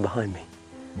 Something behind me.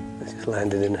 It's just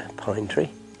landed in a pine tree.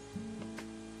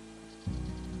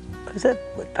 Is that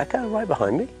woodpecker right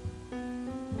behind me?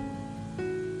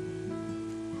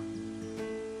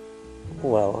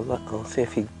 Well, I'll see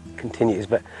if he continues,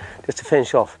 but just to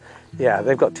finish off, yeah,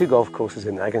 they've got 2 golf courses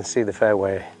in there. I can see the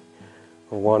fairway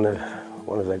of one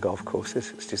of their golf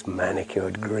courses. It's just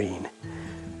manicured green,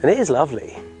 and it is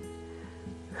lovely.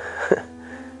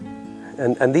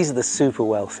 and these are the super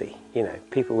wealthy, you know,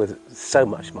 people with so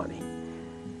much money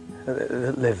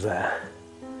that live there.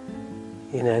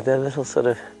 You know, their little sort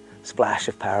of splash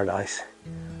of paradise.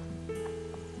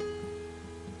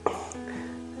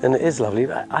 And it is lovely.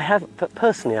 But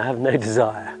personally, I have no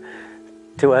desire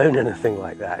to own anything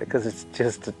like that, because it's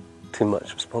just too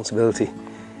much responsibility,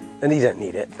 and you don't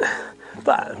need it.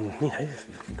 But, you know, if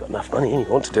you've got enough money and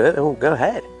you want to do it, then we'll go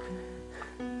ahead.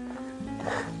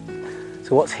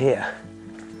 So what's here?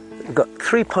 We've got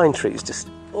 3 pine trees just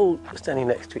all standing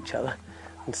next to each other,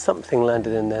 and something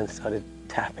landed in there and started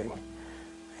tapping.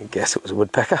 I guess it was a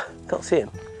woodpecker. Can't see him.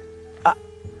 Ah,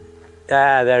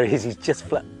 there he is. He's just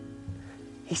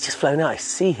flown out. I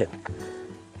see him.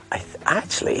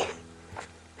 Actually,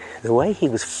 the way he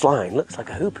was flying looks like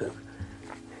a hoopoo.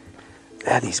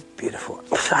 There are these beautiful.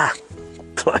 I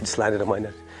just landed on my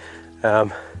nose.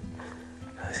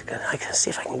 I can see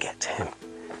if I can get to him.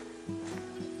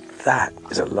 That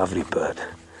is a lovely bird.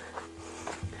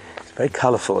 It's very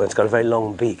colourful and it's got a very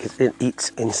long beak. It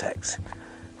eats insects.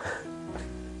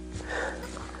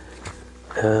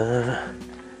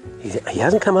 He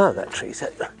hasn't come out of that tree, so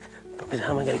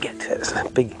how am I going to get to it? It's a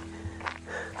big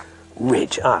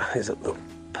ridge. There's a little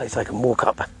place I can walk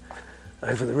up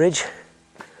over the ridge.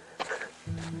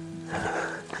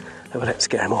 I won't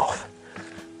scare him off.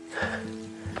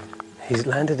 He's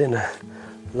landed in a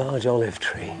large olive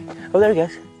tree. Oh, there he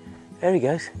goes. There he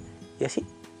goes. Yes,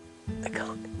 I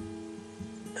can't.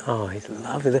 Oh, he's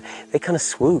lovely. They kind of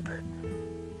swoop.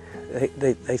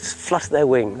 They flutter their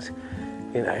wings,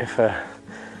 for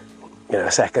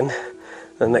a second,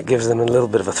 and that gives them a little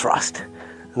bit of a thrust,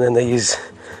 and then they use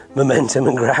momentum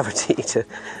and gravity to,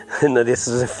 and then they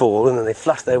fall, and then they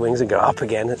flutter their wings and go up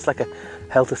again. It's like a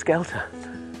helter-skelter.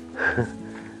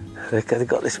 They've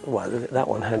got this. Well, that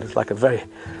one had like a very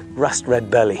rust-red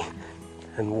belly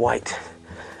and white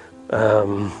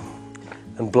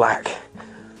and black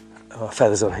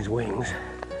feathers on his wings.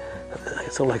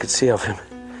 That's all I could see of him.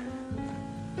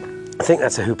 I think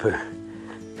that's a hoopoe.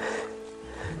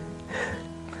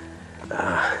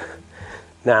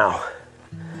 Now,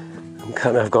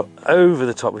 I've got over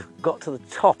the top. We've got to the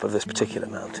top of this particular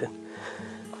mountain,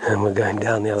 and we're going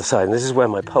down the other side. And this is where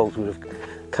my poles would have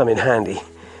come in handy,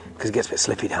 because it gets a bit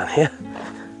slippy down here.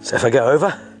 So if I go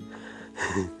over,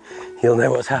 you'll know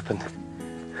what's happened.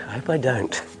 I hope I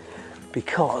don't,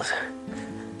 because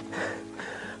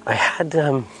I had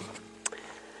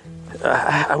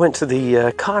I went to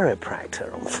the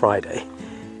chiropractor on Friday,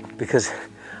 because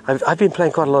I've been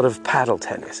playing quite a lot of paddle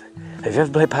tennis. Have you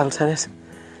ever played paddle tennis?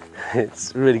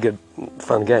 It's a really good,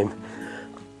 fun game.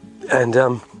 And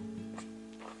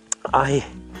I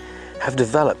have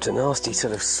developed a nasty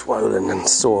sort of swollen and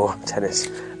sore tennis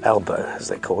elbow, as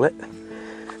they call it.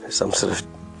 Some sort of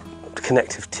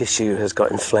connective tissue has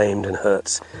got inflamed and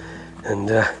hurts. And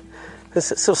this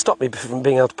sort of stopped me from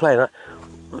being able to play. And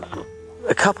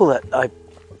a couple that I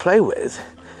play with,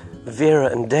 Vera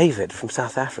and David from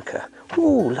South Africa.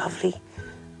 Ooh, lovely,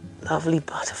 lovely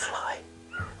butterfly.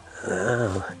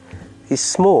 Oh, he's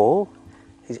small,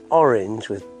 he's orange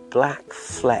with black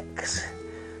flecks.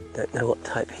 Don't know what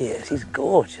type he is. He's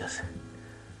gorgeous.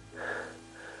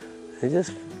 He's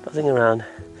just buzzing around,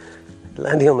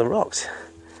 landing on the rocks.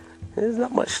 There's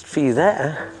not much for you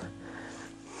there.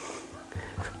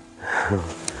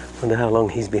 Wonder how long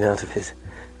he's been out of his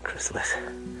chrysalis.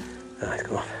 Oh, he's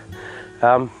gone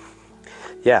off.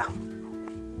 Yeah.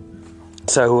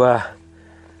 So,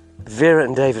 Vera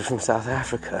and David from South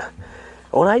Africa.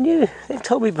 Well, I knew, they've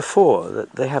told me before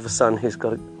that they have a son who's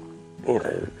got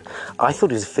I thought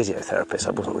he was a physiotherapist,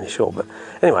 I wasn't really sure, but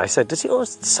anyway, I said, does your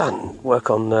son work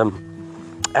on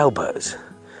elbows?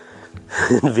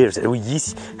 And Vera said, oh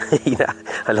yes,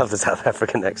 I love the South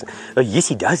African accent. Oh yes,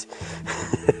 he does.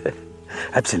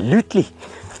 Absolutely,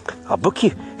 I'll book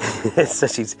you. So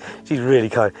she's really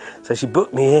kind. So she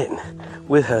booked me in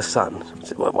with her son.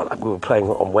 We were playing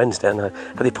on Wednesday, and I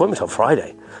had the appointment on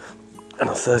Friday. And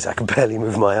on Thursday, I could barely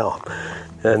move my arm.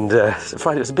 And so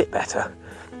Friday was a bit better.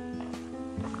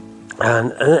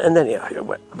 And then I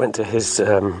went to his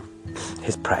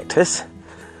practice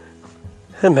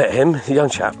and met him, a young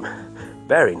chap,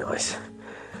 very nice.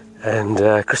 And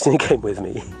Christina came with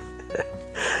me.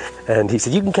 And he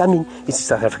said, you can come in. He's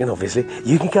South African, obviously.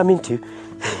 You can come in too.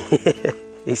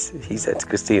 he said to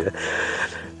Christina.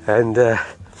 And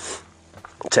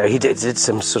so he did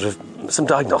some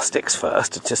diagnostics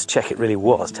first to just check it really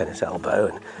was tennis elbow,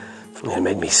 and it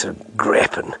made me sort of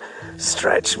grip and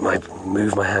stretch,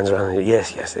 move my hands around. And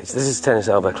yes, this is tennis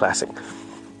elbow classic.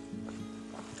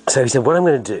 So he said, what I'm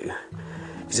going to do,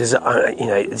 he says,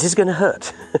 this is going to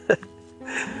hurt.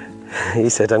 He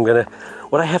said,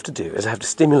 what I have to do is I have to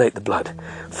stimulate the blood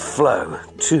flow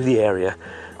to the area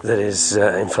that is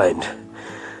inflamed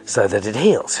so that it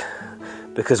heals.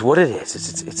 Because what it is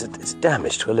it's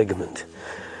damage to a ligament,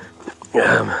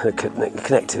 the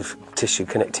connective tissue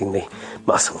connecting the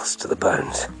muscles to the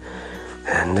bones.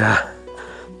 And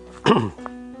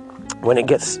when it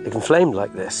gets inflamed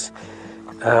like this,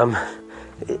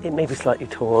 it may be slightly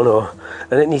torn,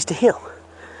 and it needs to heal.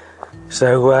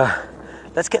 So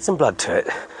let's get some blood to it.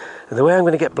 And the way I'm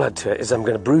going to get blood to it is I'm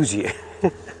going to bruise you.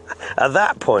 At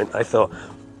that point, I thought,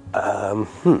 I'm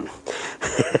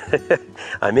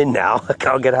in now, I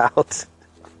can't get out.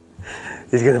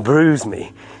 He's going to bruise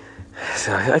me.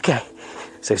 So, okay.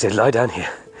 So he said, lie down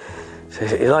here. So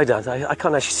he lie down. I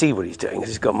can't actually see what he's doing because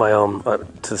he's got my arm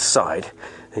to the side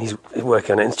and he's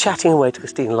working on it and chatting away to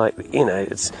Christine like,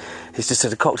 he's just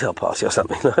at a cocktail party or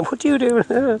something. Like, what are you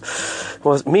doing?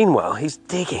 Well, meanwhile, he's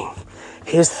digging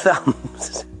his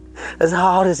thumbs as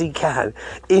hard as he can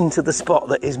into the spot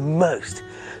that is most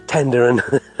tender and,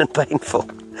 and painful.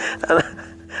 And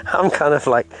I'm kind of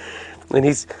like, and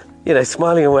he's, you know,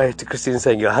 smiling away to Christine and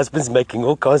saying, your husband's making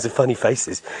all kinds of funny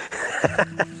faces.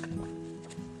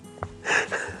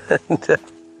 And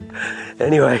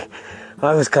anyway,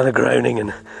 I was kind of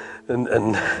groaning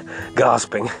and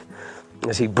gasping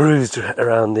as he bruised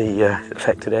around the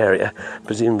affected area,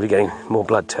 presumably getting more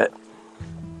blood to it,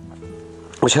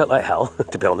 which hurt like hell,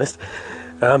 to be honest.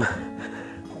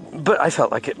 But I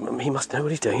felt like he must know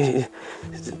what he's doing.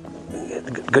 He's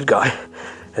a good guy.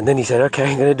 And then he said,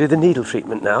 okay, I'm going to do the needle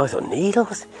treatment now. I thought,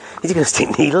 needles? Is he going to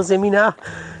stick needles in me now?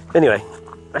 Anyway,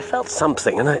 I felt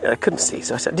something and I couldn't see.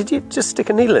 So I said, did you just stick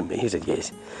a needle in me? He said,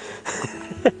 yes.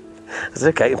 I said,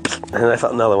 okay. And I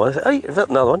felt another one. I said, oh, you felt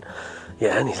another one?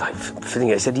 Yeah, and he's like feeling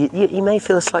it. He said, you may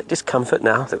feel a slight discomfort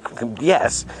now. I said,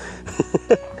 yes.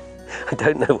 I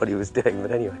don't know what he was doing,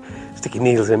 but anyway, sticking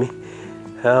needles in me.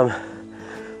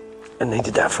 And he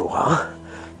did that for a while.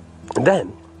 And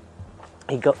then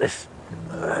he got this,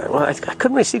 well, I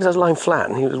couldn't really see because I was lying flat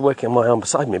and he was working on my arm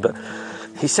beside me, but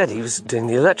he said he was doing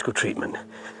the electrical treatment.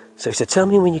 So he said, tell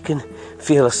me when you can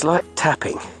feel a slight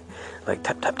tapping, like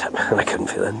tap, tap, tap. And I couldn't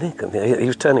feel anything. He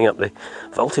was turning up the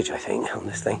voltage, I think, on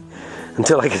this thing,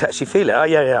 until I could actually feel it. Oh,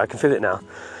 yeah, I can feel it now.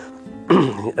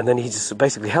 And then he just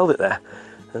basically held it there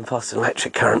and passed an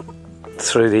electric current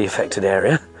through the affected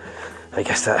area. I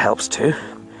guess that helps too.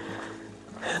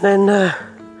 And then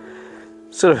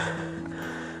sort of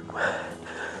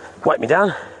wiped me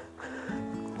down,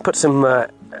 put some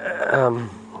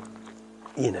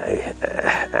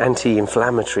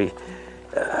anti-inflammatory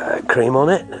cream on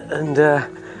it, and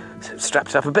strapped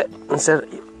it up a bit and said,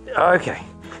 okay,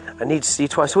 I need to see you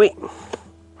twice a week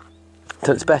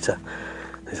until it's better.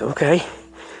 I said, okay,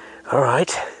 all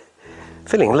right,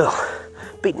 feeling a little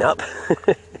beaten up.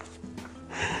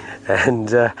 And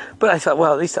but I thought,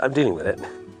 well, at least I'm dealing with it.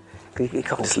 You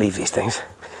can't just leave these things.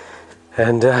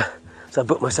 And so I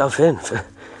booked myself in for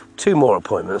 2 more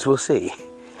appointments. We'll see.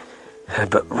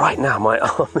 But right now, my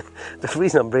arm, the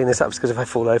reason I'm bringing this up is because if I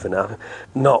fall over now, I'm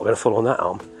not going to fall on that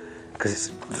arm because it's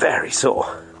very sore.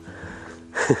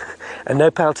 And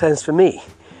no paddle tennis for me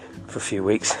for a few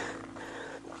weeks.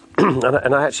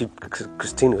 And I actually, because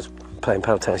Christina was playing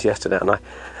paddle tennis yesterday, and I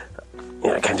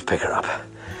came to pick her up.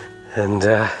 And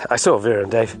I saw Vera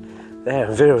and Dave there,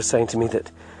 and Vera was saying to me that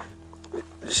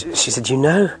she said, you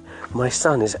know, my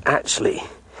son is actually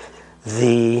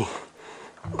the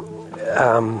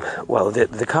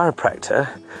chiropractor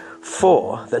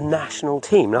for the national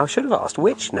team. Now, I should have asked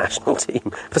which national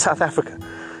team for South Africa.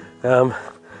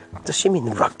 Does she mean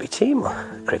the rugby team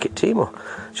or cricket team? Or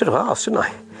should have asked, shouldn't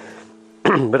I?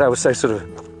 But I was so sort of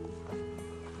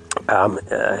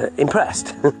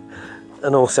impressed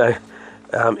and also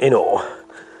in awe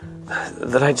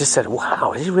that I just said,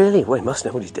 wow, is he really? Well, he must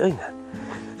know what he's doing then.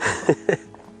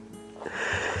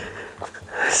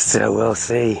 So we'll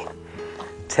see.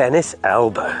 Tennis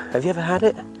elbow. Have you ever had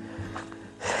it?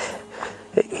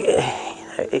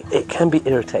 It can be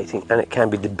irritating and it can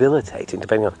be debilitating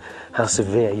depending on how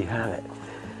severe you have it.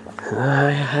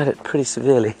 I had it pretty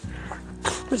severely.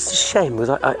 It's a shame because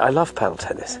I love paddle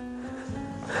tennis.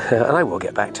 And I will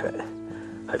get back to it,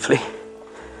 hopefully.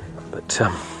 But,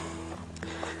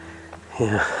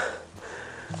 yeah,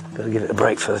 got to give it a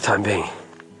break for the time being.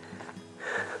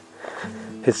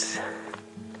 It's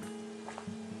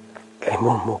getting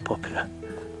more and more popular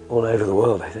all over the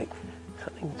world, I think.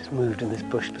 Something just moved in this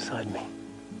bush beside me.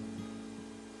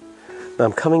 Now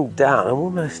I'm coming down, I'm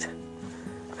almost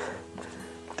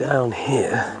down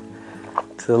here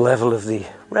to the level of the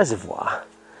reservoir.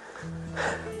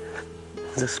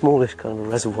 There's a smallish kind of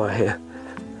reservoir here.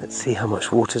 Let's see how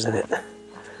much water's in it.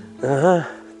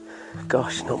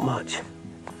 Gosh, not much.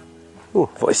 Ooh,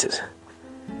 voices.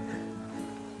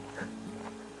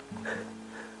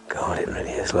 God, it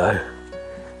really is low.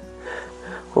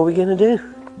 What are we going to do?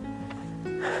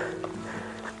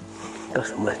 Gosh,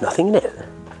 there's nothing in it.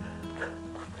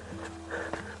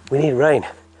 We need rain.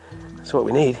 That's what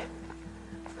we need.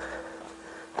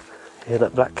 Hear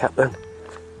that black cap then?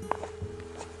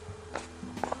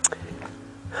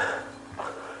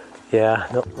 Yeah,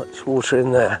 not much water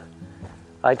in there.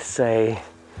 I'd say,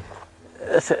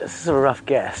 this is a rough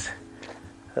guess,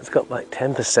 that's got like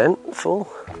 10% full.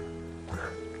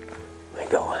 My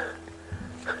God.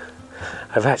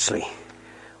 I've actually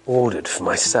ordered for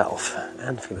myself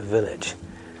and for the village,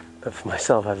 but for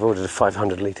myself I've ordered a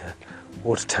 500 litre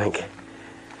water tank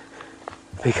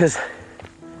because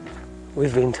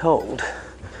we've been told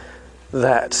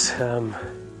that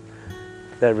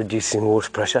they're reducing water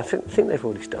pressure. I think they've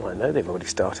already started. I know they've already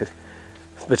started.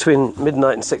 Between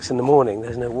midnight and 6 in the morning,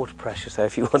 there's no water pressure. So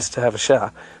if you wanted to have a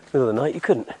shower in the middle of the night, you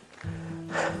couldn't.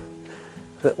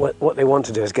 But what they want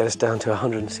to do is get us down to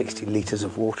 160 litres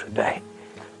of water a day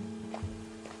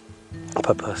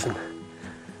per person.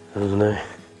 I don't know.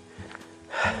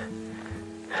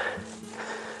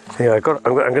 Anyway, I'm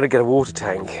going to get a water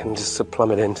tank and just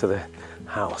plumb it into the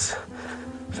house,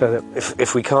 so that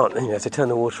if we can't, to turn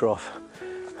the water off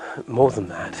more than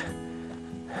that,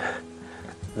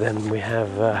 then we have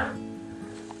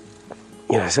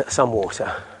some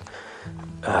water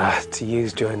to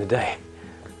use during the day.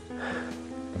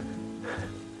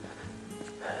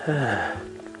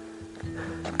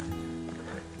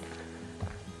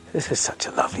 This is such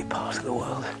a lovely part of the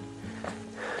world.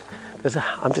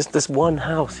 There's one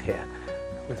house here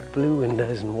with blue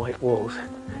windows and white walls.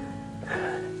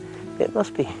 It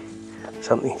must be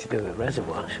something to do with the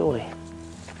reservoir, surely.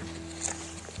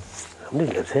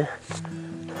 Somebody lives here.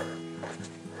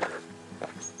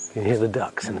 You can hear the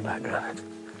ducks in the background.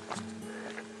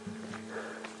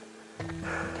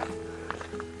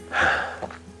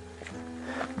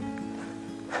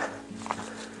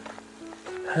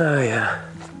 Oh yeah.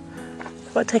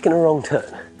 Have I taken a wrong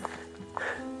turn?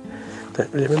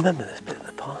 Don't really remember this bit of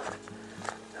the path.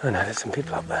 Oh no, there's some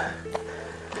people up there.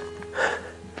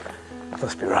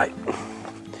 Must be right.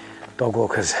 Dog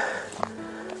walkers.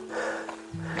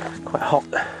 Quite hot.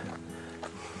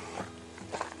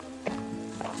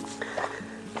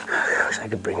 I wish I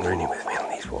could bring Rooney with me on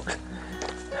these walks.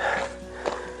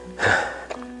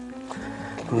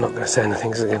 I'm not going to say anything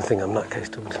because they're going to think I'm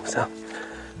nutcase talking to myself.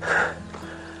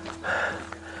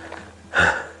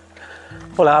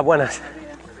 Hola, buenas.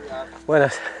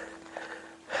 Buenas.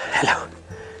 Hello.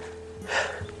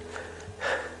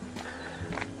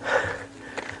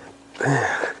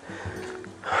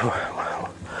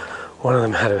 One of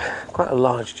them had quite a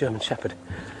large German Shepherd.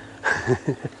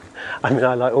 I mean,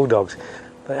 I like all dogs,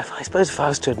 but I suppose if I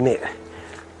was to admit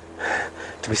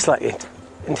to be slightly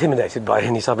intimidated by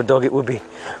any type of dog, it would be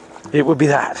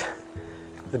that.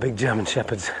 The big German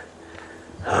Shepherds.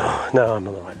 Oh, no, I'm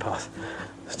on the right path.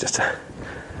 It's just a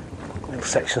little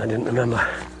section I didn't remember.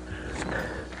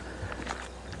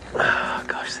 Oh,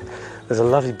 gosh. There's a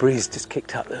lovely breeze just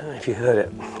kicked up. I don't know if you heard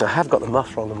it. I have got the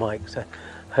muffler on the mic, so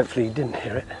hopefully you didn't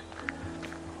hear it.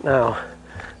 Now,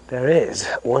 there is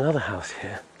one other house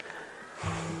here.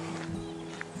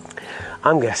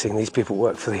 I'm guessing these people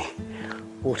work for the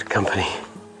water company.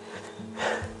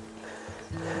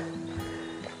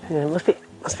 Yeah, it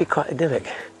must be quite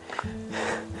idyllic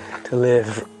to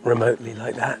live remotely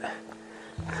like that.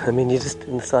 I mean, you're just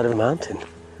in the side of a mountain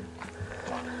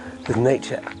with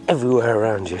nature everywhere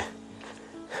around you.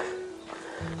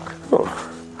 Oh.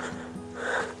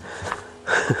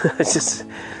 I just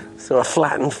saw a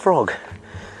flattened frog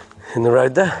in the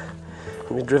road there.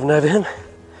 We've driven over him.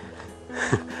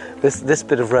 This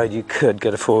bit of road, you could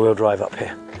get a four-wheel drive up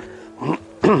here.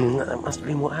 That must have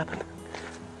been what happened.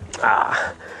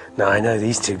 Ah, now I know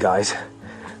these two guys.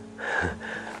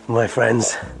 My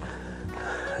friends.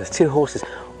 There's two horses.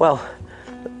 Well,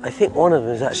 I think one of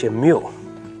them is actually a mule.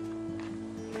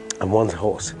 And one's a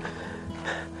horse.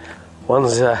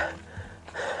 One's a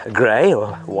grey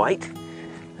or white.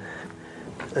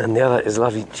 And the other is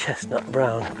lovely chestnut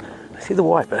brown. I see the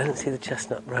white, but I don't see the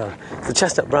chestnut brown. It's the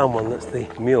chestnut brown one that's the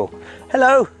mule.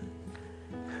 Hello!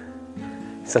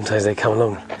 Sometimes they come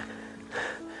along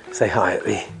and say hi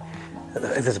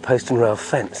there's a post and rail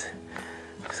fence,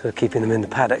 sort of keeping them in the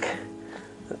paddock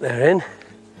that they're in.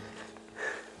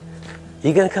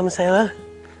 You going to come and say hello?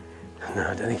 No,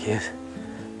 I don't think he is.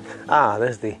 Ah,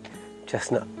 there's the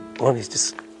chestnut one. He's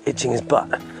just itching his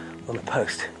butt on a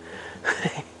post.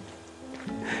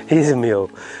 He's a mule.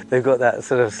 They've got that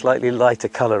sort of slightly lighter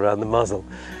colour around the muzzle,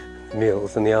 the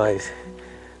mules, and the eyes.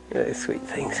 Sweet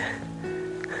things.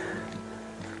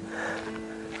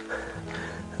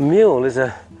 A mule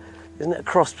isn't it a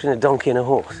cross between a donkey and a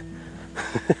horse?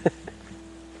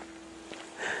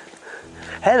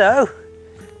 Hello!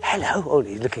 Hello! Oh,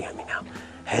 he's looking at me now.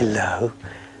 Hello!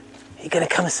 Are you going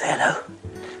to come and say hello?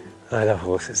 I love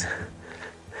horses.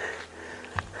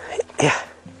 Yeah,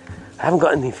 I haven't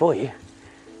got anything for you.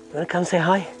 You want to come say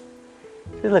hi?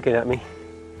 He's looking at me,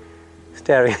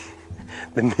 staring.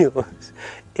 The mule's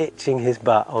itching his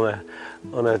butt on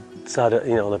a side of,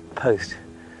 on a post.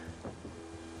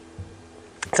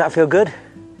 Does that feel good?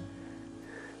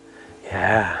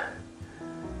 Yeah.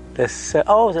 There's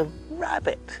there's a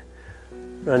rabbit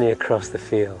running across the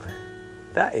field.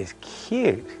 That is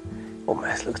cute.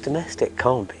 Almost looks domestic.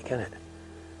 Can't be, can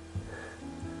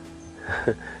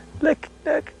it? Look,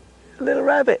 a little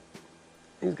rabbit.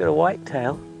 He's got a white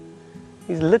tail.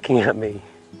 He's looking at me.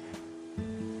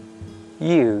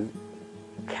 You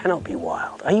cannot be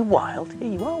wild. Are you wild? Yeah,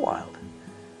 you are wild.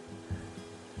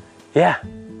 Yeah,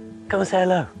 come and say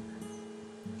hello.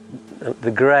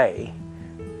 The grey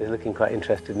is looking quite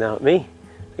interested now at me,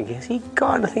 thinking, has he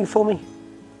got anything for me?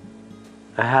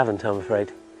 I haven't, I'm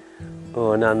afraid.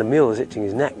 Oh, no, and the mule is itching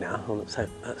his neck now on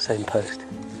that same post.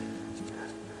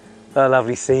 Oh,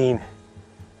 lovely scene.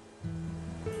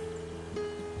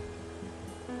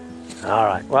 All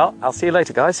right, well, I'll see you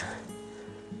later, guys.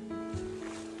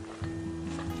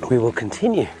 We will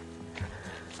continue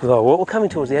with our walk. We're coming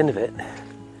towards the end of it.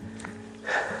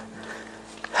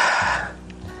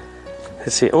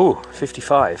 Let's see, oh,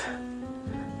 55.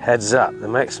 Heads up, the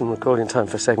maximum recording time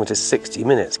for a segment is 60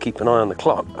 minutes. Keep an eye on the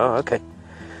clock. Oh, okay.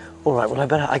 All right, well,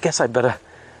 I guess I better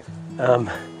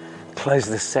close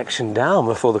this section down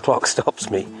before the clock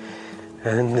stops me.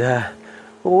 And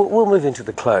we'll move into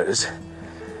the close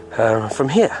from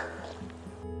here.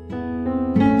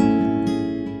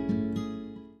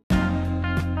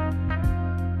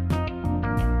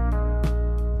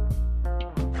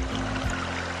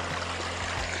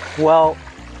 Well,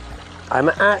 I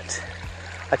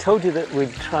told you that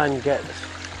we'd try and get as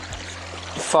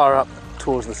far up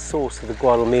towards the source of the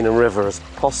Guadalmina River as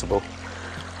possible.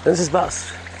 And this is about as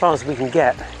far as we can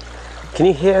get. Can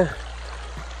you hear?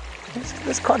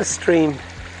 There's quite a stream.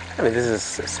 I mean, this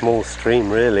is a small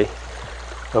stream really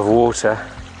of water,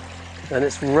 and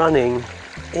it's running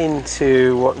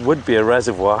into what would be a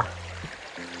reservoir.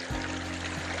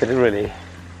 But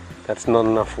that's not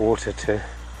enough water to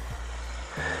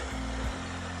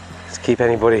keep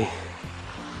any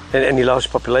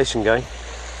large population going.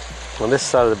 On this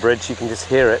side of the bridge you can just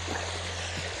hear it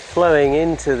flowing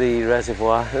into the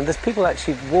reservoir, and there's people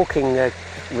actually walking there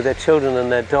with their children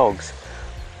and their dogs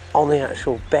on the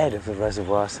actual bed of the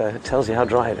reservoir, so it tells you how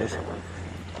dry it is.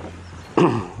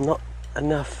 Not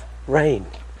enough rain.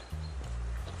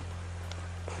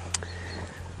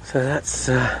 So that's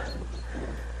a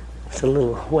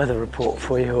little weather report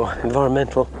for you, or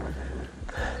environmental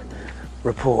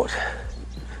report.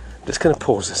 Just going to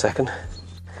pause a second.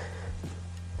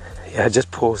 Yeah, I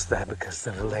just paused there because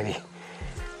there's a lady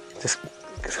just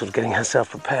sort of getting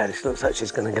herself prepared. She looks like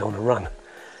she's going to go on a run.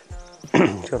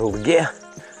 She's got all the gear.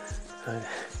 I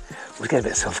always get a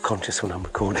bit self-conscious when I'm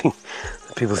recording.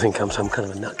 People think I'm some kind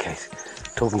of a nutcase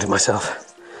talking to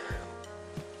myself.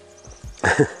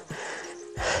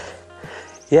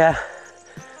 Yeah,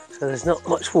 so there's not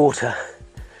much water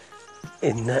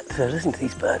in that. Listen to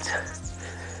these birds.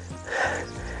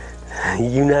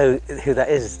 You know who that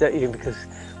is, don't you? Because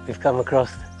we've come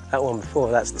across that one before.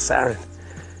 That's the Sarin.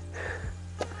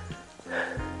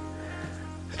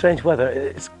 Strange weather.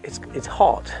 It's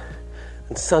hot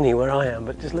and sunny where I am,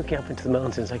 but just looking up into the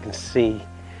mountains, I can see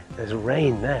there's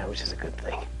rain there, which is a good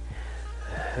thing.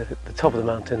 The top of the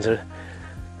mountains are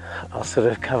sort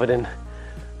of covered in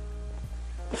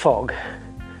fog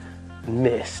and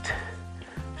mist,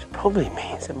 which probably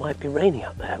means it might be raining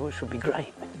up there, which would be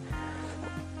great.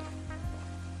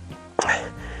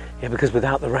 Yeah, because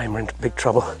without the rain, we're in big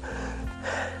trouble.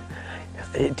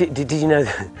 Did you know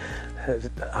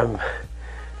that I'm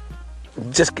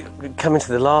just coming to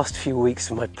the last few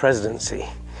weeks of my presidency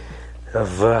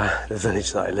of the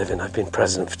village that I live in? I've been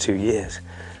president for 2 years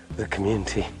of the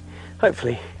community.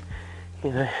 Hopefully,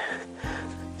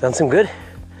 done some good.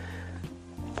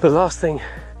 The last thing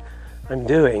I'm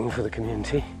doing for the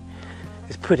community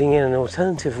is putting in an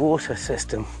alternative water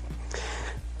system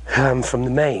from the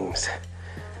mains,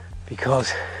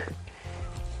 because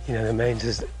the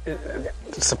mains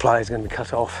supply is going to be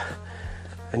cut off,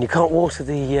 and you can't water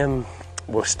the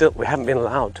we haven't been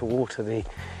allowed to water the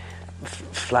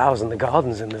flowers in the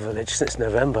gardens in the village since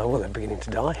November. Well, they're beginning to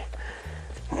die.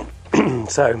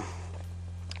 So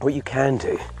what you can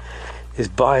do is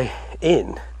buy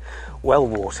in well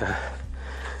water,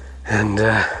 and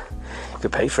you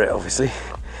pay for it obviously,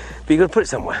 but you've got to put it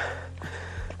somewhere.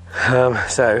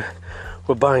 So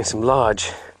we're buying some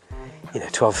large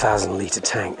 12,000 litre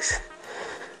tanks,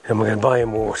 and we're going to buy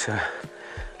in water,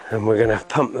 and we're going to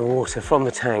pump the water from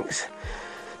the tanks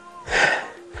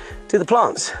to the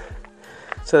plants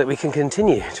so that we can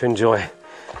continue to enjoy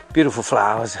beautiful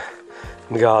flowers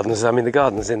and gardens. I mean, the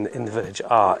gardens in the village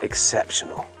are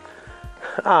exceptional.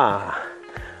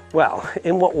 Well,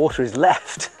 in what water is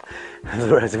left of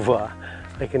the reservoir,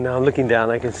 I'm looking down,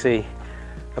 I can see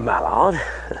a mallard,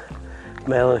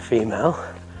 male and a female.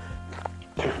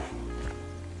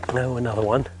 No, another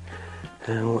one.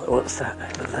 And what's that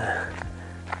over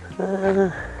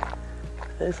there?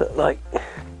 Those look like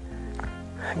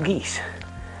geese.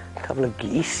 A couple of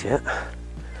geese, yeah.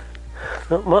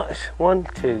 Not much. 1,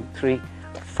 2, 3,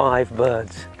 5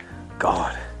 birds.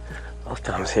 God, last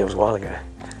time I was here was a while ago.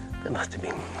 There must have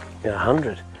been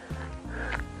 100.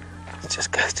 It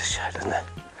just goes to show, doesn't it?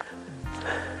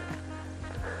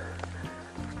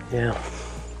 Yeah.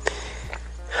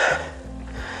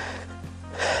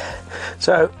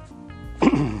 So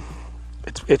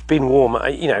it's been warm.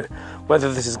 You know,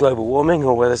 whether this is global warming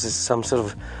or whether this is some sort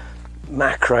of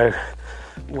macro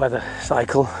weather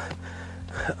cycle,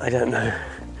 I don't know.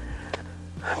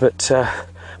 But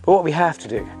what we have to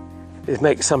do is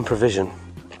make some provision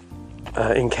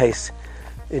in case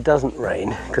it doesn't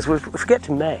rain. Because if we get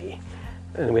to May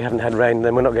and we haven't had rain,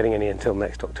 then we're not getting any until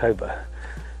next October.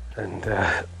 And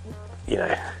you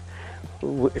know,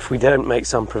 if we don't make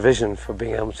some provision for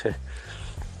being able to,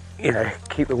 you know,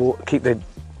 keep the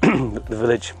the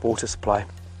village water supply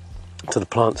to the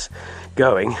plants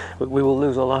going, we will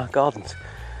lose all our gardens,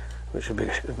 which would be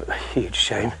a huge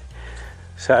shame.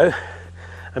 So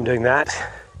I'm doing that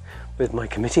with my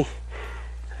committee.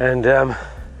 And the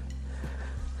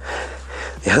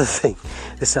other thing,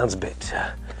 this sounds a bit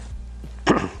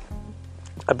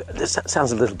this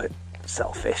sounds a little bit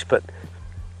selfish, but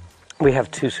we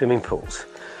have 2 swimming pools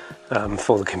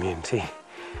for the community,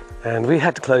 and we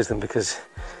had to close them because,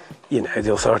 you know,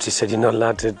 the authorities said you're not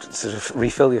allowed to sort of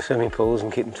refill your swimming pools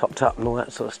and keep them topped up and all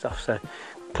that sort of stuff, so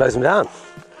close them down.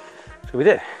 So we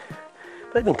did.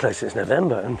 But they've been closed since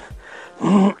November,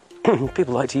 and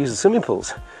people like to use the swimming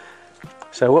pools.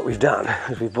 So what we've done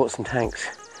is we've bought some tanks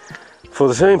for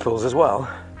the swimming pools as well,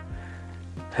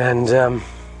 and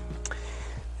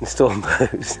installed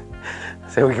those.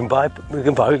 So we can buy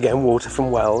again water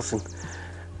from wells and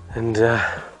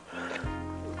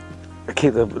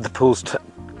keep the pools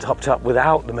topped up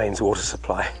without the mains water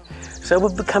supply. So we're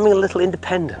becoming a little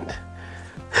independent.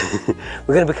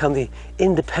 We're going to become the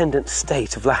independent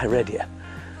state of La Heredia.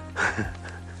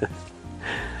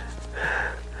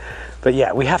 But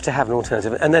yeah, we have to have an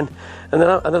alternative. And then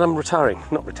I'm retiring.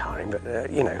 Not retiring,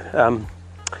 but you know, I'm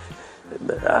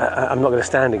not going to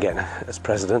stand again as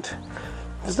president.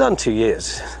 It's done 2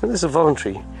 years, and this is a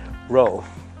voluntary role.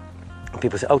 And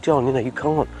people say, "Oh, John, you know, you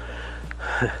can't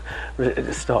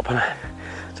stop." And I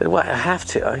said, "Well, I have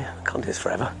to. I can't do this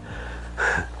forever."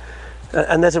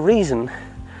 And there's a reason,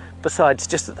 besides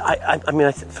just that. I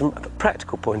mean, from a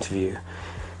practical point of view,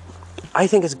 I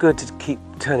think it's good to keep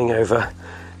turning over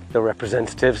the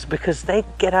representatives because they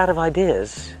get out of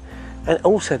ideas, and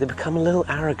also they become a little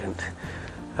arrogant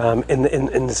in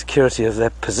the security of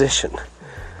their position.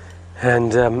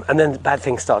 And then bad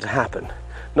things start to happen.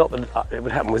 Not that it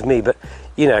would happen with me, but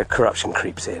you know, corruption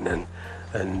creeps in,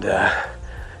 and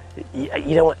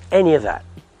you don't want any of that.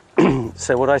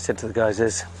 So what I said to the guys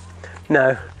is,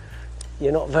 no,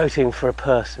 you're not voting for a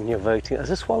person. You're voting as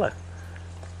a swallow.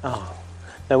 Oh,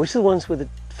 no, which are the ones with the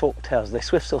forked tails? Are they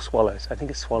swifts or swallows? I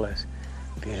think it's swallows.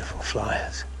 Beautiful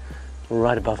flyers,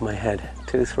 right above my head.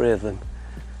 2, 3 of them.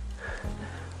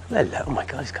 Hello. Oh my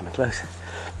God, he's coming close.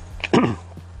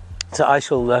 So I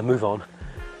shall move on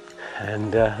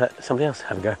and let somebody else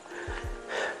have a go.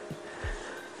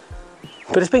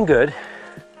 But it's been good.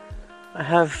 I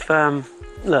have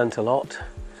learnt a lot,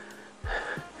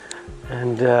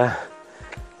 and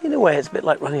in a way it's a bit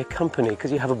like running a company, because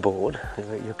you have a board,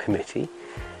 your committee,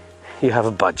 you have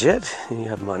a budget, you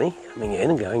have money coming in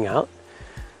and going out,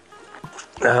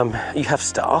 you have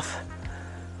staff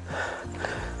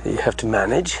that you have to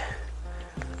manage,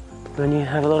 and you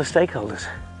have a lot of stakeholders.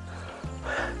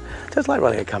 So it's like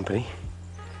running a company,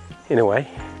 in a way.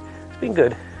 It's been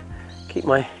good. Keep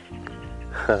my...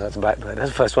 that's a blackbird. That's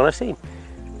the first one I've seen.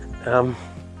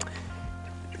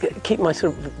 Keep my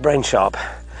sort of brain sharp,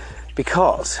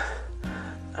 because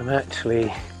I'm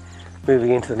actually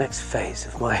moving into the next phase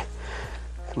of my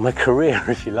career,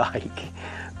 if you like.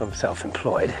 I'm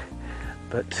self-employed,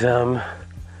 but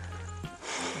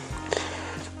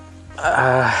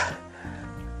I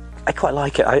quite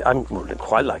like it. I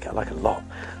like it a lot.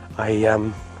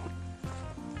 I'm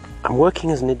working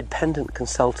as an independent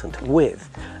consultant with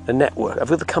a network,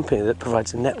 with a company that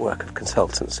provides a network of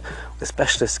consultants with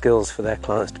specialist skills for their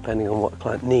clients, depending on what the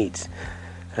client needs.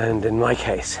 And in my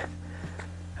case,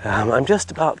 I'm just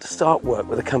about to start work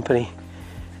with a company.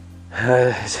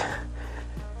 It's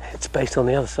based on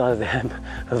the other side of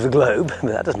the globe,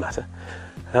 but that doesn't matter.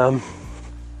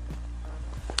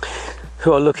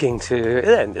 Who are looking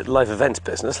to live events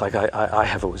business, like I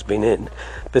have always been in,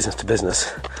 business to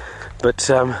business, but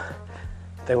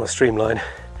they want to streamline,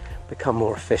 become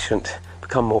more efficient,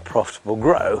 become more profitable,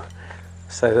 grow,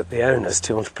 so that the owners,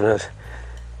 2 entrepreneurs,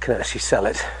 can actually sell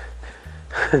it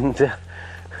and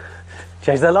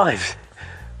change their lives.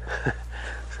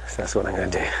 So that's what I'm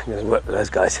going to do. I'm going to work with those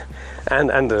guys, and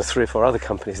there are 3 or 4 other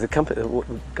companies. The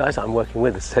guys I'm working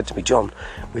with have said to me, "John,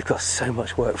 we've got so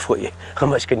much work for you. How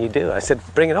much can you do?" I said,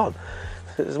 "Bring it on."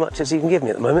 as much as you can give me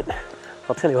at the moment.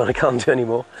 I'll tell you what I can't do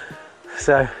anymore.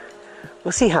 So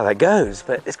we'll see how that goes,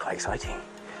 but it's quite exciting.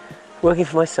 Working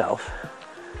for myself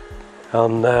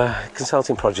on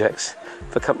consulting projects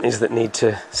for companies that need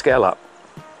to scale up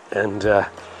and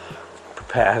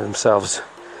prepare themselves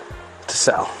to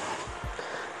sell.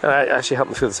 And I actually help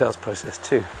them through the sales process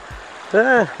too.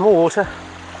 More water,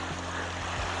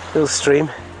 little stream.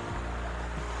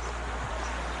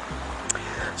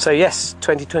 So yes,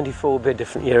 2024 will be a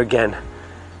different year again.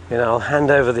 I'll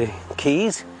hand over the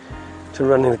keys to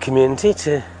running the community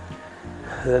to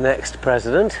the next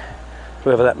president,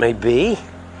 whoever that may be,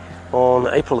 on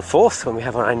April the 4th when we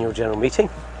have our annual general meeting.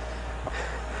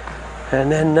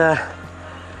 And then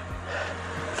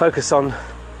focus on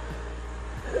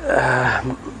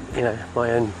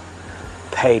my own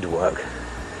paid work.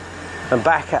 And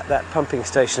back at that pumping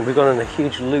station, we've gone on a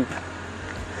huge loop.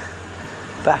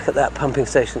 Back at that pumping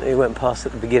station that we went past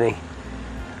at the beginning.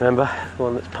 Remember? The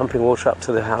one that's pumping water up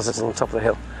to the houses on the top of the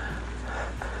hill.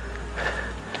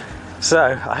 So,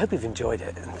 I hope you've enjoyed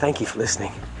it, and thank you for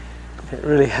listening. It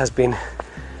really has been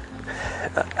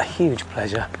a huge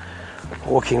pleasure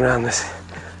walking around this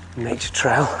nature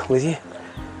trail with you.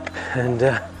 And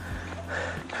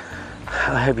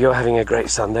I hope you're having a great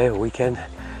Sunday or weekend.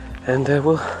 And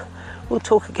we'll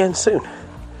talk again soon.